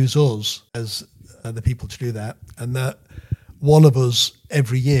 use us as the people to do that. And that one of us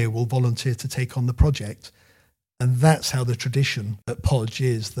every year will volunteer to take on the project. And that's how the tradition at Podge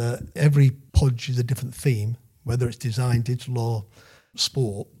is, that every Podge is a different theme, whether it's design, digital or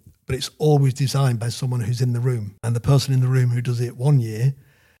sport, but it's always designed by someone who's in the room. And the person in the room who does it one year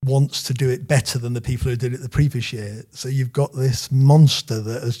wants to do it better than the people who did it the previous year. So you've got this monster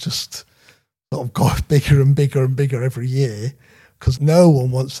that has just sort of got bigger and bigger and bigger every year, because no one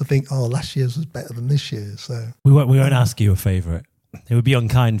wants to think, last year's was better than this year. So we won't ask you a favourite. It would be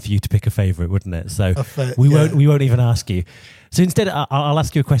unkind for you to pick a favourite, wouldn't it? So we won't even ask you. So instead, I'll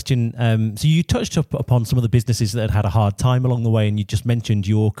ask you a question. So you touched upon some of the businesses that had a hard time along the way, and you just mentioned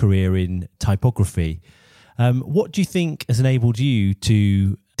your career in typography. What do you think has enabled you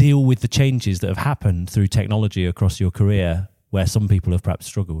to deal with the changes that have happened through technology across your career, where some people have perhaps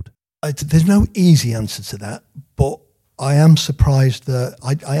struggled? There's no easy answer to that, but I am surprised that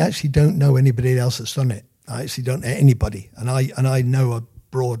I actually don't know anybody else that's done it. I actually don't know anybody, and I know a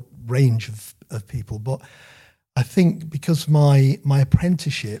broad range of people, but I think because my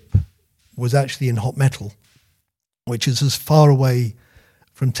apprenticeship was actually in hot metal, which is as far away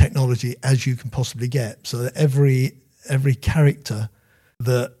from technology as you can possibly get. So that every character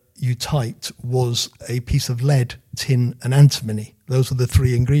that you typed was a piece of lead, tin, and antimony. Those are the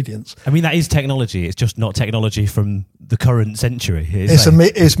three ingredients. I mean, that is technology. It's just not technology from the current century.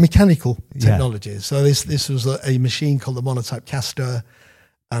 It's mechanical technology. Yeah. So this was a machine called the Monotype Caster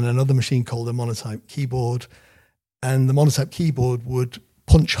and another machine called the Monotype Keyboard. And the Monotype Keyboard would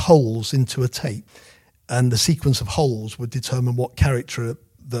punch holes into a tape. And the sequence of holes would determine what character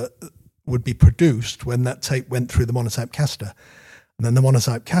that would be produced when that tape went through the Monotype Caster. And then the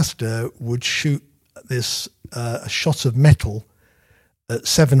Monotype Caster would shoot this a shot of metal at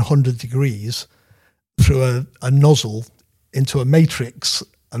 700 degrees through a nozzle into a matrix,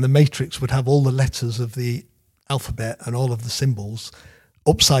 and the matrix would have all the letters of the alphabet and all of the symbols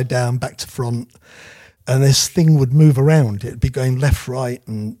upside down, back to front, and this thing would move around. It'd be going left, right,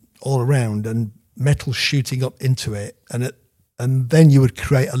 and all around, and metal shooting up into it, and then you would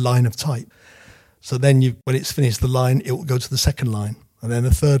create a line of type. So then when it's finished the line, it will go to the second line, and then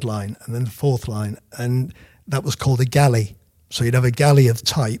the third line, and then the fourth line, and that was called a galley. So you'd have a galley of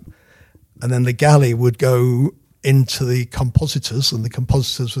type, and then the galley would go into the compositors, and the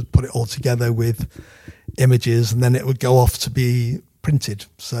compositors would put it all together with images, and then it would go off to be printed.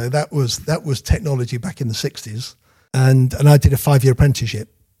 So that was technology back in the 60s. And I did a 5-year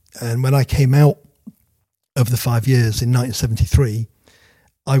apprenticeship. And when I came out of the 5 years in 1973,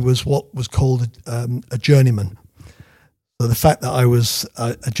 I was what was called a journeyman. So the fact that I was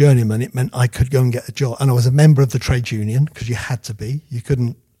a journeyman, it meant I could go and get a job. And I was a member of the trade union, because you had to be. You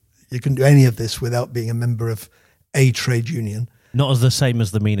couldn't do any of this without being a member of a trade union. Not as the same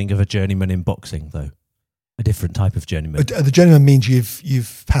as the meaning of a journeyman in boxing, though. A different type of journeyman. The journeyman means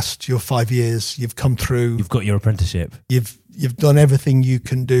you've passed your 5 years. You've come through. You've got your apprenticeship. You've done everything you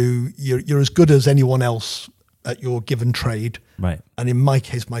can do. You're as good as anyone else at your given trade. Right. And in my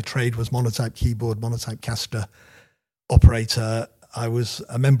case, my trade was Monotype Keyboard, Monotype Caster operator. I was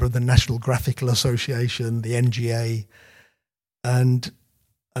a member of the National Graphical Association, the NGA, and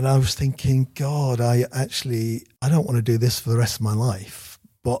I was thinking, God, I don't want to do this for the rest of my life.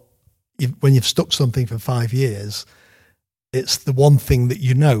 But when you've stuck something for 5 years, it's the one thing that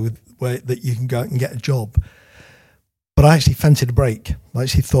you know that you can go out and get a job. But I actually fancied a break. I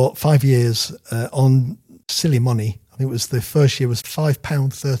actually thought 5 years on silly money. I think it was the first year was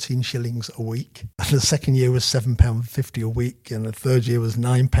 £5.13 a week, and the second year was £7.50 a week, and the third year was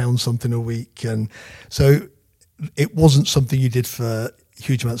 £9 something a week. And so it wasn't something you did for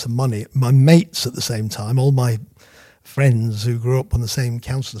huge amounts of money. My mates at the same time, all my friends who grew up on the same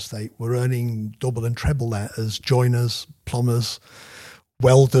council estate, were earning double and treble that as joiners, plumbers,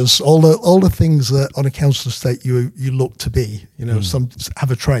 welders, all the things that on a council estate you look to be. Some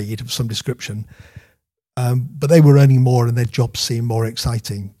have a trade of some description. But they were earning more, and their jobs seemed more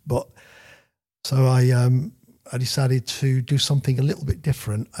exciting. But so I decided to do something a little bit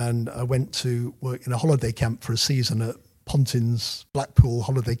different, and I went to work in a holiday camp for a season at Pontin's Blackpool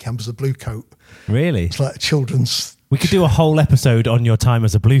holiday camp as a blue coat. Really? It's like a children's. We could do a whole episode on your time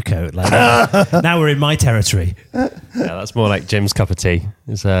as a blue coat. Like now we're in my territory. Yeah, that's more like Jim's cup of tea.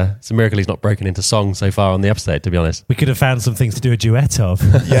 It's a miracle he's not broken into song so far on the episode, to be honest. We could have found some things to do a duet of.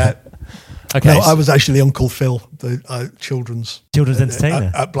 Yeah. Okay. No, I was actually Uncle Phil, the children's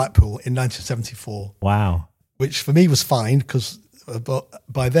entertainer at Blackpool in 1974. Wow. Which for me was fine, because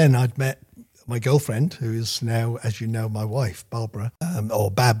by then I'd met my girlfriend, who is now, as you know, my wife, Barbara,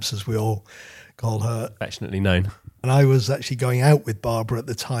 or Babs, as we all call her. Affectionately known. And I was actually going out with Barbara at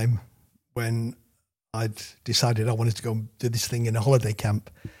the time when I'd decided I wanted to go and do this thing in a holiday camp.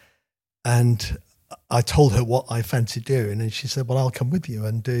 And I told her what I fancied doing, and she said, well, I'll come with you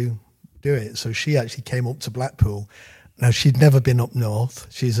and do it. So she actually came up to Blackpool. Now, she'd never been up north.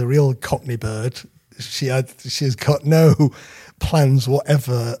 She's a real Cockney bird. She's got no plans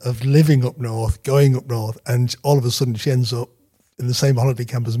whatever of living up north, going up north, and all of a sudden she ends up in the same holiday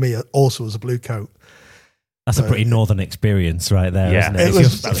camp as me, also as a blue coat. That's a pretty northern experience right there, yeah, isn't it? It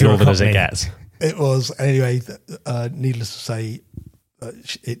was as northern as it gets. It was. Anyway, needless to say,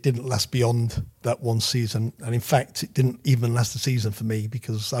 it didn't last beyond that one season. And in fact, it didn't even last a season for me,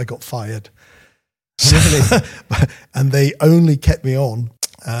 because I got fired. Really? And they only kept me on.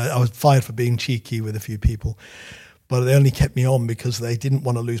 I was fired for being cheeky with a few people, but they only kept me on because they didn't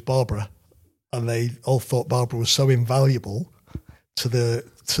want to lose Barbara. And they all thought Barbara was so invaluable to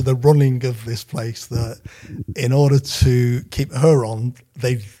the running of this place that in order to keep her on,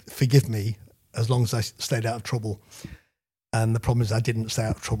 they'd forgive me as long as I stayed out of trouble. And the problem is I didn't stay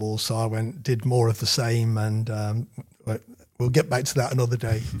out of trouble, so I did more of the same, and we'll get back to that another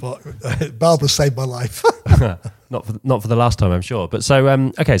day. But Barbara saved my life. Not for the last time, I'm sure. But so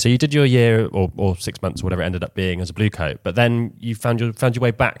okay, so you did your year or 6 months, or whatever it ended up being, as a blue coat. But then you found your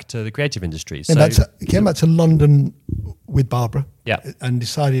way back to the creative industry. So came back to London with Barbara. Yeah, and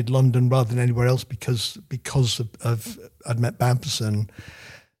decided London rather than anywhere else because of I'd met Babs, and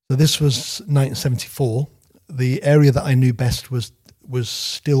so this was 1974. The area that I knew best was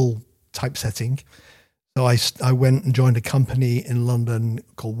still typesetting. So I went and joined a company in London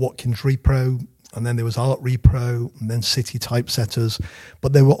called Watkins Repro, and then there was Art Repro, and then City Typesetters.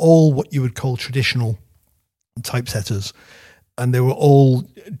 But they were all what you would call traditional typesetters, and they were all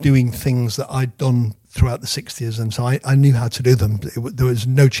doing things that I'd done throughout the 60s, and so I knew how to do them. There was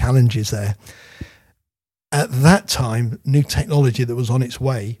no challenges there. At that time, new technology that was on its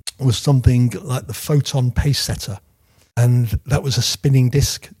way was something like the photon paste setter. And that was a spinning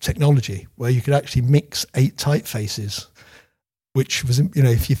disc technology where you could actually mix 8 typefaces, which was,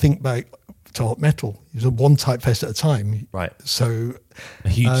 if you think back to hot metal, it was one typeface at a time. Right. So a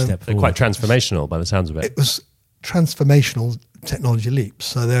huge step forward. Quite transformational by the sounds of it. It was transformational technology leaps.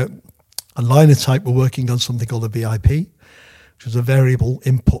 So a Linotype were working on something called a VIP, which was a variable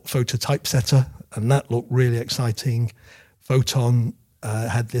input photo typesetter, and that looked really exciting. Photon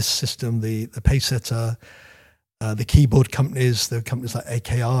had this system, the paste setter. The keyboard companies, the companies like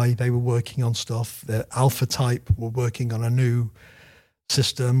AKI, they were working on stuff. The Alpha Type were working on a new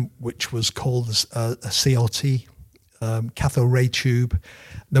system, which was called a CRT, cathode ray tube.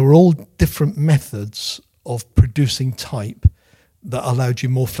 There were all different methods of producing type that allowed you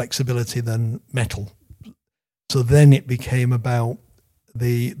more flexibility than metal. So then it became about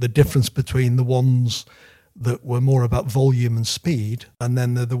the difference between the ones that were more about volume and speed, and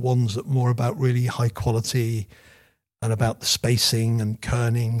then the ones that were more about really high quality and about the spacing and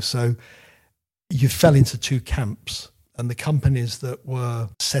kerning. So you fell into 2 camps, and the companies that were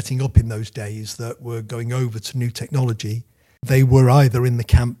setting up in those days that were going over to new technology, they were either in the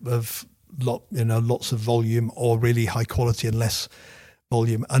camp of lots of volume or really high quality and less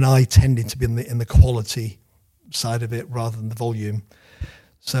volume. And I tended to be in the quality side of it rather than the volume.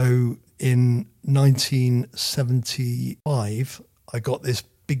 So in 1975, I got this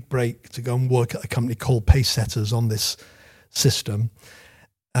big break to go and work at a company called Pace Setters on this system,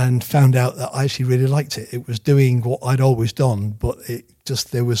 and found out that I actually really liked it. It was doing what I'd always done, but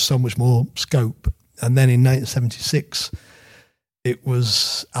there was so much more scope. And then in 1976, it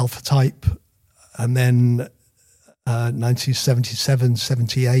was Alpha Type, and then 1977,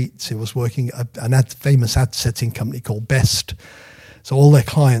 78, it was working at a famous ad setting company called Best. So all their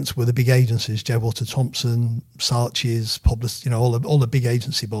clients were the big agencies, J. Walter Thompson, Saatchi's, Publicis, all the big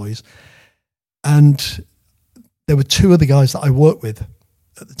agency boys. And there were 2 other guys that I worked with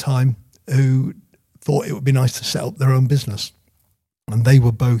at the time who thought it would be nice to set up their own business. And they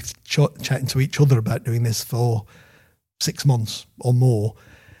were both chatting to each other about doing this for 6 months or more.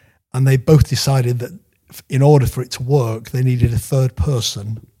 And they both decided that in order for it to work, they needed a third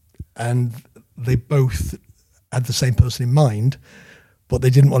person. And they both had the same person in mind, but they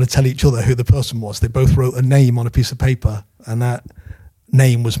didn't want to tell each other who the person was. They both wrote a name on a piece of paper, and that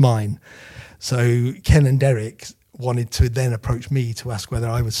name was mine. So Ken and Derek wanted to then approach me to ask whether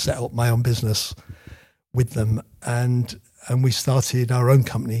I would set up my own business with them. And we started our own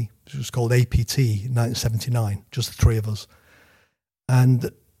company, which was called APT in 1979, just the 3 of us. And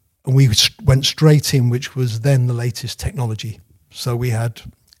we went straight in, which was then the latest technology. So we had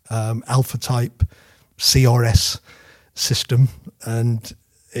Alpha Type, CRS system, and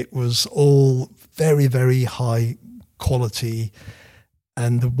it was all very, very high quality.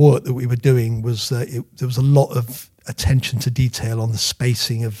 And the work that we were doing was there was a lot of attention to detail on the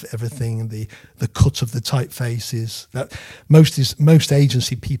spacing of everything, the cut of the typefaces. That most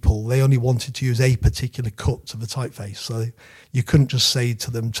agency people, they only wanted to use a particular cut of the typeface, so you couldn't just say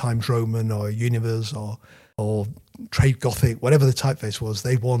to them Times Roman or Univers or Trade Gothic, whatever the typeface was.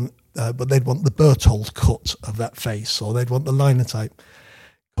 They'd want the Berthold cut of that face, or they'd want the Linotype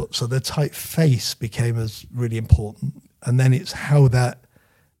cut. So the typeface became as really important, and then it's how that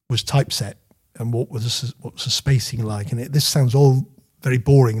was typeset and what was the spacing like. And this sounds all very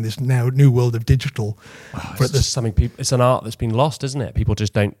boring in this now new world of digital. It's just something it's an art that's been lost, isn't it? People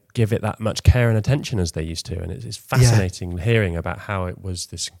just don't give it that much care and attention as they used to, and it's fascinating hearing about how it was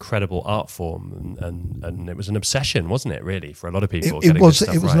this incredible art form, and it was an obsession, wasn't it? Really, for a lot of people, it was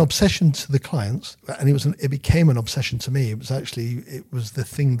an obsession to the clients, and it became an obsession to me. It was the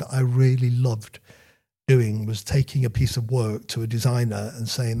thing that I really loved doing, was taking a piece of work to a designer and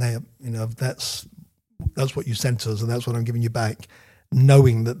saying, "Hey, that's what you sent us, and that's what I'm giving you back,"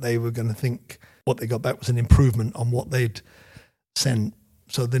 knowing that they were going to think what they got back was an improvement on what they'd sent.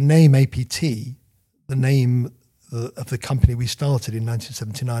 So the name APT, the name of the company we started in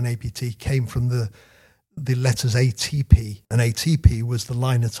 1979, APT, came from the letters ATP, and ATP was the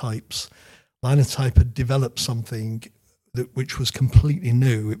Linotypes. Linotype had developed something which was completely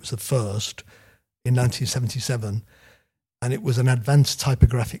new. It was the first in 1977, and it was an advanced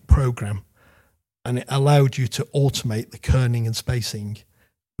typographic program. And it allowed you to automate the kerning and spacing,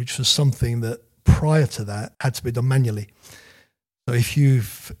 which was something that prior to that had to be done manually. So if you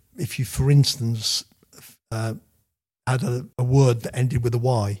for instance, had a word that ended with a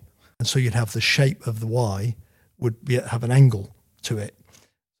Y, and so you'd have the shape of the Y would have an angle to it.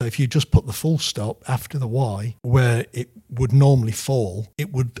 So if you just put the full stop after the Y, where it would normally fall,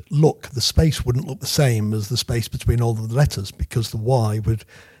 the space wouldn't look the same as the space between all of the letters, because the Y would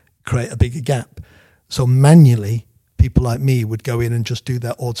create a bigger gap. So manually, people like me would go in and just do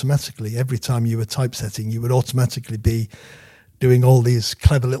that automatically. Every time you were typesetting, you would automatically be doing all these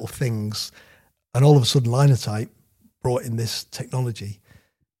clever little things. And all of a sudden, Linotype brought in this technology,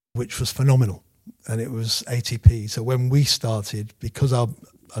 which was phenomenal. And it was ATP. So when we started, because our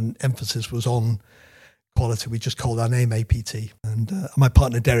emphasis was on quality, we just called our name APT. And my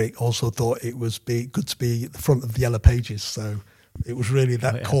partner, Derek, also thought it was good to be at the front of the Yellow Pages. So it was really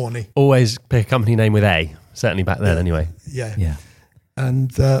that corny. Always pick a company name with A, certainly back then anyway. Yeah. And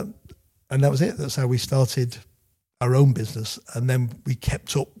that was it. That's how we started our own business. And then we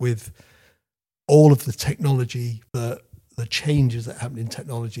kept up with all of the technology, the changes that happened in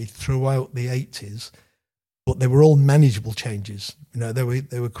technology throughout the 80s, but they were all manageable changes. There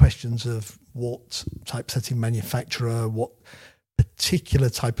were questions of what typesetting manufacturer, what particular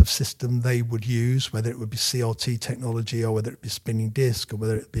type of system they would use, whether it would be CRT technology or whether it be spinning disk or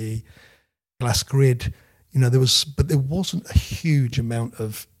whether it be glass grid. But there wasn't a huge amount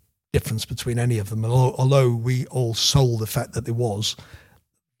of difference between any of them. Although we all sold the fact that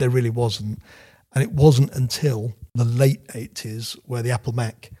there really wasn't. And it wasn't until the late 80s where the Apple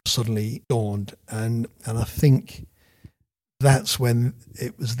Mac suddenly dawned. And I think that's when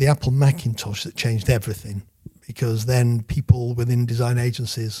it was the Apple Macintosh that changed everything. Because then people within design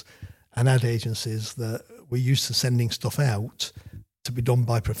agencies and ad agencies that were used to sending stuff out to be done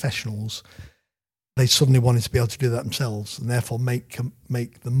by professionals, they suddenly wanted to be able to do that themselves, and therefore make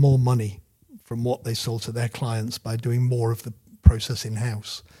them more money from what they sold to their clients by doing more of the process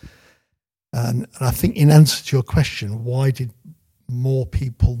in-house. And I think in answer to your question, why did more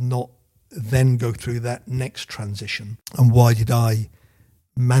people not then go through that next transition, and why did I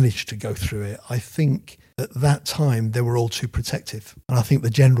manage to go through it? I think at that time they were all too protective, and I think the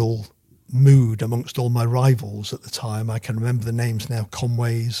general mood amongst all my rivals at the time, I can remember the names now,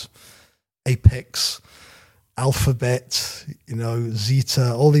 Conways, Apex, Alphabet,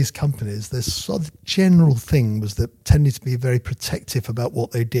 Zeta, all these companies, their sort of general thing was that tended to be very protective about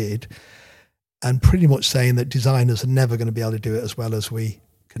what they did, and pretty much saying that designers are never going to be able to do it as well as we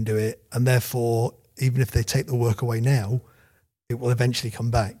can do it, and therefore even if they take the work away now, it will eventually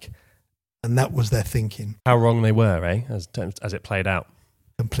come back. And that was their thinking. How wrong they were, as it played out.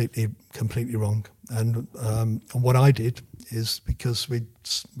 Completely wrong. And what I did is, because we'd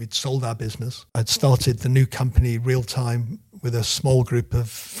sold our business, I'd started the new company Real Time with a small group of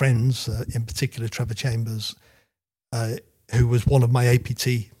friends, in particular Trevor Chambers, who was one of my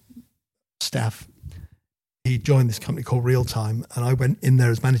APT staff. He joined this company called Real Time, and I went in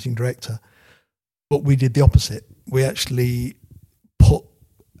there as managing director. But we did the opposite. We actually put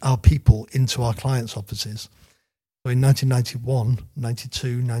our people into our clients' offices. So in 1991,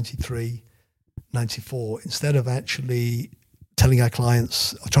 92, 93, 94, instead of actually telling our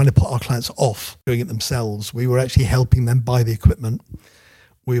clients, or trying to put our clients off doing it themselves, we were actually helping them buy the equipment.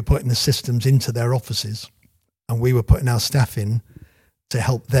 We were putting the systems into their offices, and we were putting our staff in to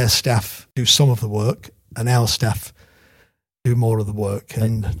help their staff do some of the work and our staff do more of the work.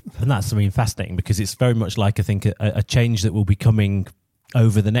 And that's fascinating, because it's very much like, I think, a change that will be coming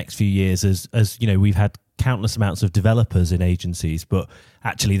over the next few years as we've had countless amounts of developers in agencies, but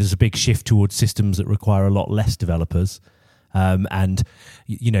actually there's a big shift towards systems that require a lot less developers. And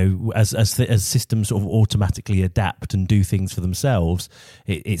as systems sort of automatically adapt and do things for themselves,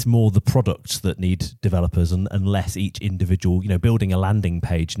 it's more the products that need developers and less each individual. Building a landing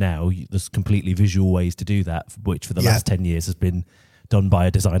page now, there's completely visual ways to do that, which for the last 10 years has been done by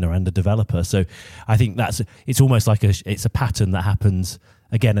a designer and a developer. So I think it's almost like it's a pattern that happens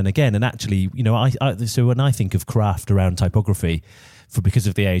again and again. And actually, so when I think of craft around typography, because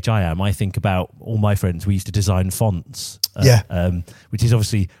of the age I am, I think about all my friends. We used to design fonts, which is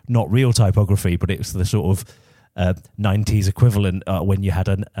obviously not real typography, but it was the sort of 90s equivalent when you had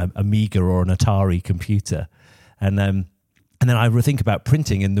an Amiga or an Atari computer. And then I think about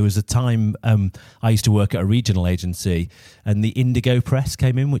printing, and there was a time I used to work at a regional agency, and the Indigo Press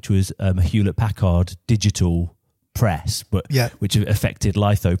came in, which was a Hewlett-Packard digital press, but which affected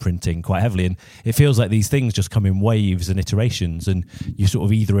litho printing quite heavily. And it feels like these things just come in waves and iterations, and you sort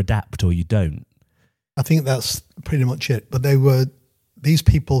of either adapt or you don't. I think that's pretty much it. But they were these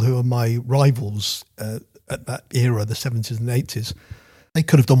people who are my rivals at that era, the 70s and 80s. They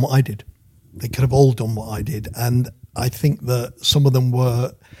could have done what I did. They could have all done what I did. And I think that some of them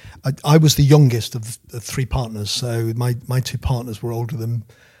were... I was the youngest of the three partners, so my two partners were older than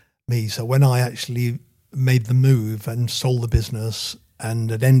me. So when I actually made the move and sold the business and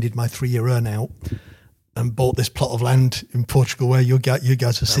had ended my 3-year earn-out and bought this plot of land in Portugal where you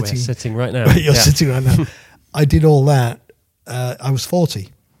guys are sitting. We're sitting right now. You're sitting right now. I did all that. I was 40.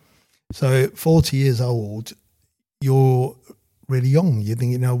 So 40 years old, you're really young. You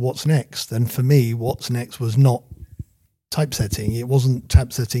think, what's next? And for me, what's next was not typesetting. It wasn't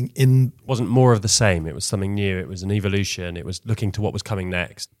typesetting in... It wasn't more of the same. It was something new. It was an evolution. It was looking to what was coming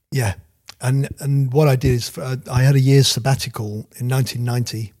next. Yeah. And what I did is I had a year's sabbatical in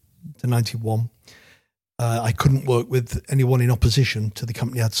 1990 to 91. I couldn't work with anyone in opposition to the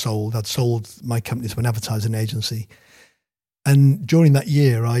company I'd sold. I'd sold my company to an advertising agency. And during that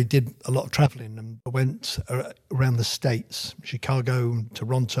year, I did a lot of traveling and I went around the States, Chicago,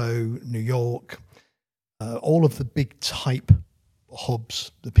 Toronto, New York, all of the big type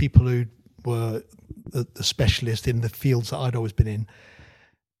hubs, the people who were the specialists in the fields that I'd always been in,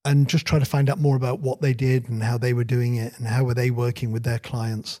 and just try to find out more about what they did and how they were doing it and how were they working with their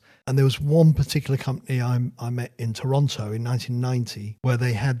clients. And there was one particular company I met in Toronto in 1990 where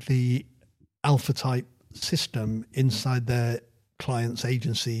they had the Alpha type system inside their client's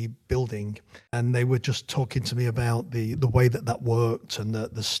agency building, and they were just talking to me about the way that worked, and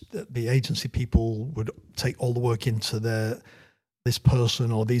the agency people would take all the work into this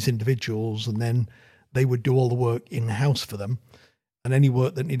person or these individuals, and then they would do all the work in-house for them, and any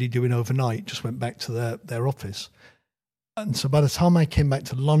work that needed doing overnight just went back to their office. And so by the time I came back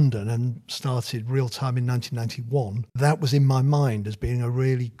to London and started real time in 1991, that was in my mind as being a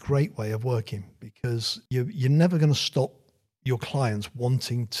really great way of working, because you're never going to stop your clients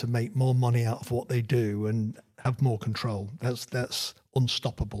wanting to make more money out of what they do and have more control. That's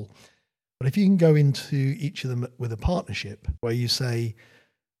unstoppable. But if you can go into each of them with a partnership where you say,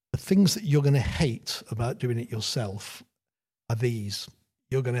 the things that you're going to hate about doing it yourself are these.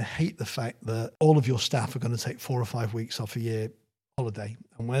 You're going to hate the fact that all of your staff are going to take 4 or 5 weeks off a year holiday.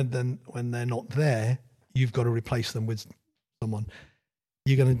 And when they're not there, you've got to replace them with someone.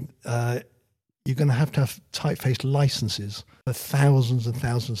 You're going to have typeface licenses for thousands and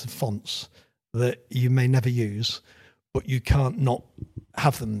thousands of fonts that you may never use, but you can't not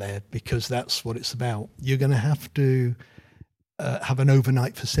have them there because that's what it's about. You're going to have to have an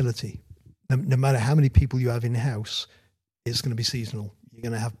overnight facility. No matter how many people you have in-house, it's going to be seasonal. You're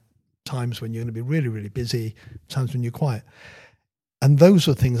going to have times when you're going to be really, really busy, times when you're quiet. And those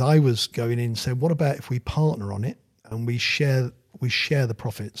are things I was going in and saying, what about if we partner on it and we share the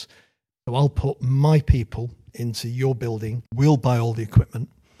profits? So I'll put my people into your building. We'll buy all the equipment.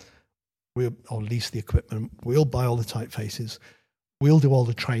 Or lease the equipment. We'll buy all the typefaces. We'll do all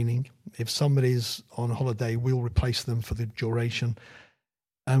the training. If somebody's on holiday, we'll replace them for the duration.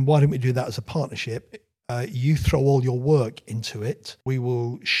 And why don't we do that as a partnership? You throw all your work into it. We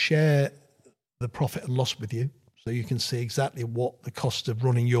will share the profit and loss with you, so you can see exactly what the cost of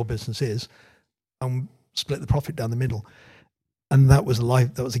running your business is, and split the profit down the middle. And that was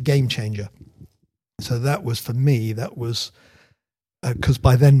a game changer. So that was, for me, that was because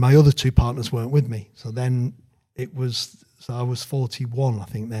by then my other two partners weren't with me. So then I was 41, I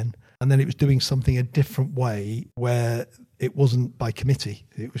think then. And then it was doing something a different way where it wasn't by committee.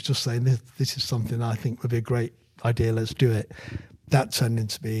 It was just saying, this is something I think would be a great idea, let's do it. That turned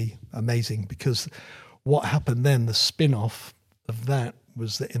into be amazing, because what happened then, the spin-off of that,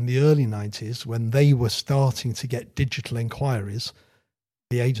 was that in the early 90s, when they were starting to get digital inquiries,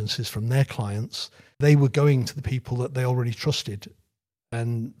 the agencies from their clients, they were going to the people that they already trusted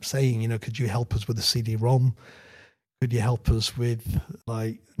and saying, could you help us with the CD-ROM? Could you help us with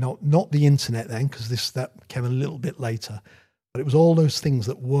not the internet then, because that came a little bit later, but it was all those things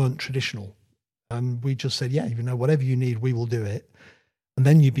that weren't traditional. And we just said, whatever you need, we will do it. And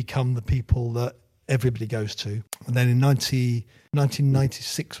then you become the people that everybody goes to. And then in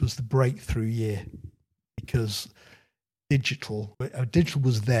 1996 was the breakthrough year, because digital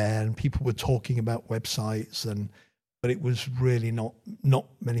was there and people were talking about websites, but it was really not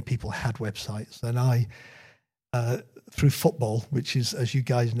many people had websites. And I, through football, which is, as you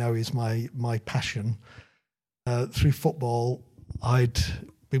guys know, is my passion, through football, I'd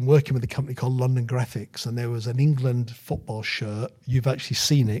been working with a company called London Graphics, and there was an England football shirt. You've actually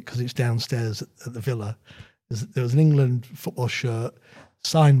seen it because it's downstairs at the villa. There was an England football shirt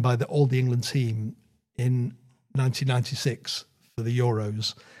signed by all the England team in 1996 for the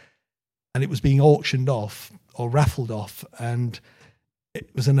Euros, and it was being auctioned off or raffled off, and it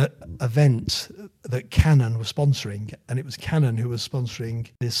was an event that Canon was sponsoring, and it was Canon who was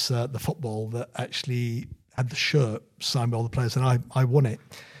sponsoring this the football that actually had the shirt signed by all the players, and I won it.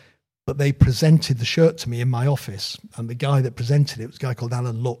 But they presented the shirt to me in my office, and the guy that presented it was a guy called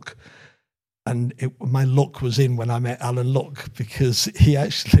Alan Luck. And my luck was in when I met Alan Luck, because he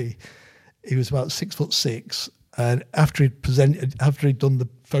was about 6'6", and after he'd done the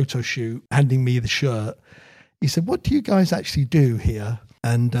photo shoot, handing me the shirt, he said, "What do you guys actually do here?"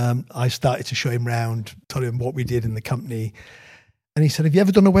 And I started to show him around, told him what we did in the company, and he said, "Have you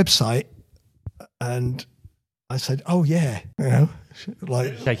ever done a website?" And I said, "Oh yeah,"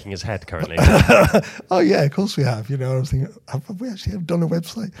 shaking his head currently. "Oh yeah, of course we have." I was thinking, have we actually ever done a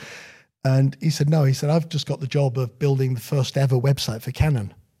website? And he said, "No." He said, "I've just got the job of building the first ever website for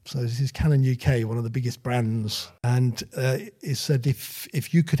Canon." So this is Canon UK, one of the biggest brands. And he said,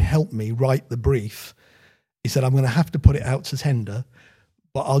 if you could help me write the brief, he said, "I'm going to have to put it out to tender,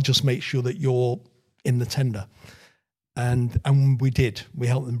 but I'll just make sure that you're in the tender." And we did. We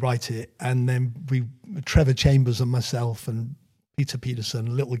helped them write it. And then Trevor Chambers and myself and Peter Peterson,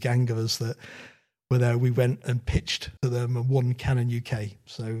 a little gang of us that were there, we went and pitched to them and won Canon UK.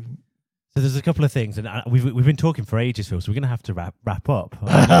 So there's a couple of things, and we've been talking for ages, Phil, so we're going to have to wrap up.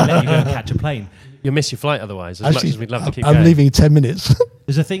 I'll let you go and catch a plane. You'll miss your flight otherwise, much as we'd love to keep I'm going. leaving in 10 minutes.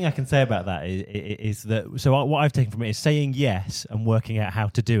 There's a thing I can say about that is that, so what I've taken from it is saying yes and working out how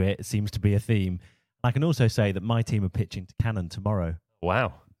to do it seems to be a theme. I can also say that my team are pitching to Canon tomorrow.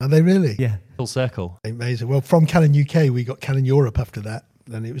 Wow. Are they really? Yeah. Full circle. Amazing. Well, from Canon UK, we got Canon Europe after that.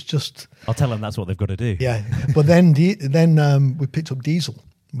 And it was just... I'll tell them that's what they've got to do. Yeah. But then we picked up Diesel.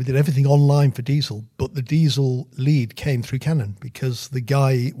 We did everything online for Diesel, but the Diesel lead came through Canon, because the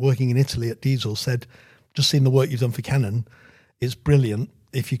guy working in Italy at Diesel said, "Just seen the work you've done for Canon. It's brilliant.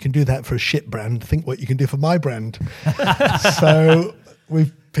 If you can do that for a ship brand, think what you can do for my brand." So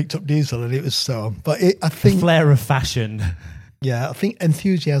we've picked up Diesel, and it was so... But I think... The flair of fashion. Yeah, I think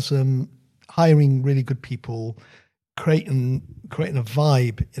enthusiasm, hiring really good people, creating a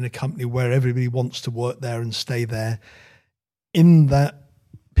vibe in a company where everybody wants to work there and stay there. In that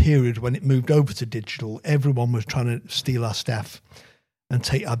period when it moved over to digital, everyone was trying to steal our staff and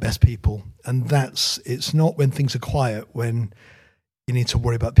take our best people. And it's not when things are quiet when you need to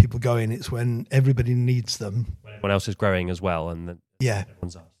worry about people going. It's when everybody needs them. Everyone else is growing as well. And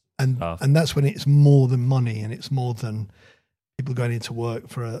everyone's and that's when it's more than money, and it's more than people going into work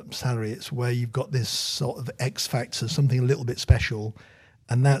for a salary. It's where you've got this sort of X factor, something a little bit special.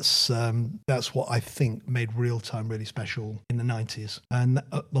 And that's what I think made real time really special in the 90s. And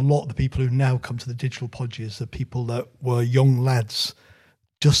a lot of the people who now come to the digital podges are people that were young lads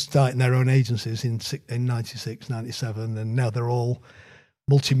just starting their own agencies in 96, 97, and now they're all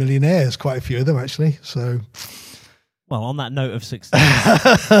multimillionaires, quite a few of them actually. So, well, on that note of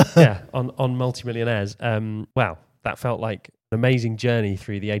success, yeah, on multimillionaires. Wow, that felt like an amazing journey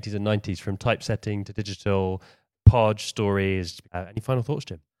through the 80s and 90s, from typesetting to digital. Podge stories. Any final thoughts,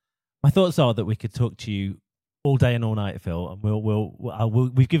 Jim? My thoughts are that we could talk to you all day and all night, Phil,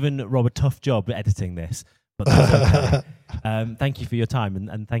 and we've given Rob a tough job editing this, but that's okay. Thank you for your time,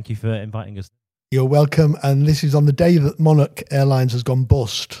 and thank you for inviting us. You're welcome. And this is on the day that Monarch Airlines has gone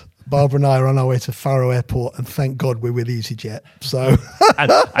bust. Barbara and I are on our way to Faro Airport, and thank God we're with EasyJet. So,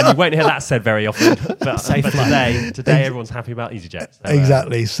 and you won't hear that said very often. But today everyone's happy about EasyJet. So,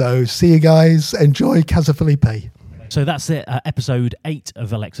 exactly. So see you guys. Enjoy Casa Felipe. So that's it. Episode 8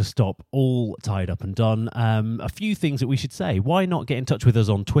 of Alexa Stop, all tied up and done. A few things that we should say. Why not get in touch with us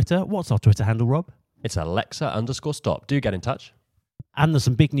on Twitter? What's our Twitter handle, Rob? It's Alexa_stop. Do get in touch. And there's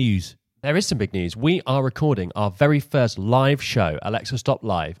some big news. There is some big news. We are recording our very first live show, Alexa Stop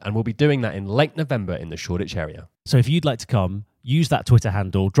Live, and we'll be doing that in late November in the Shoreditch area. So if you'd like to come, use that Twitter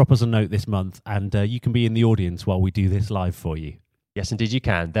handle, drop us a note this month, and you can be in the audience while we do this live for you. Yes, indeed you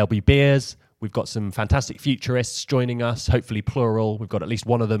can. There'll be beers. We've got some fantastic futurists joining us, hopefully plural. We've got at least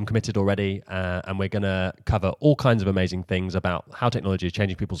one of them committed already, and we're going to cover all kinds of amazing things about how technology is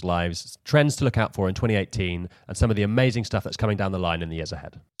changing people's lives, trends to look out for in 2018, and some of the amazing stuff that's coming down the line in the years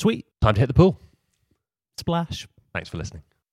ahead. Sweet. Time to hit the pool. Splash. Thanks for listening.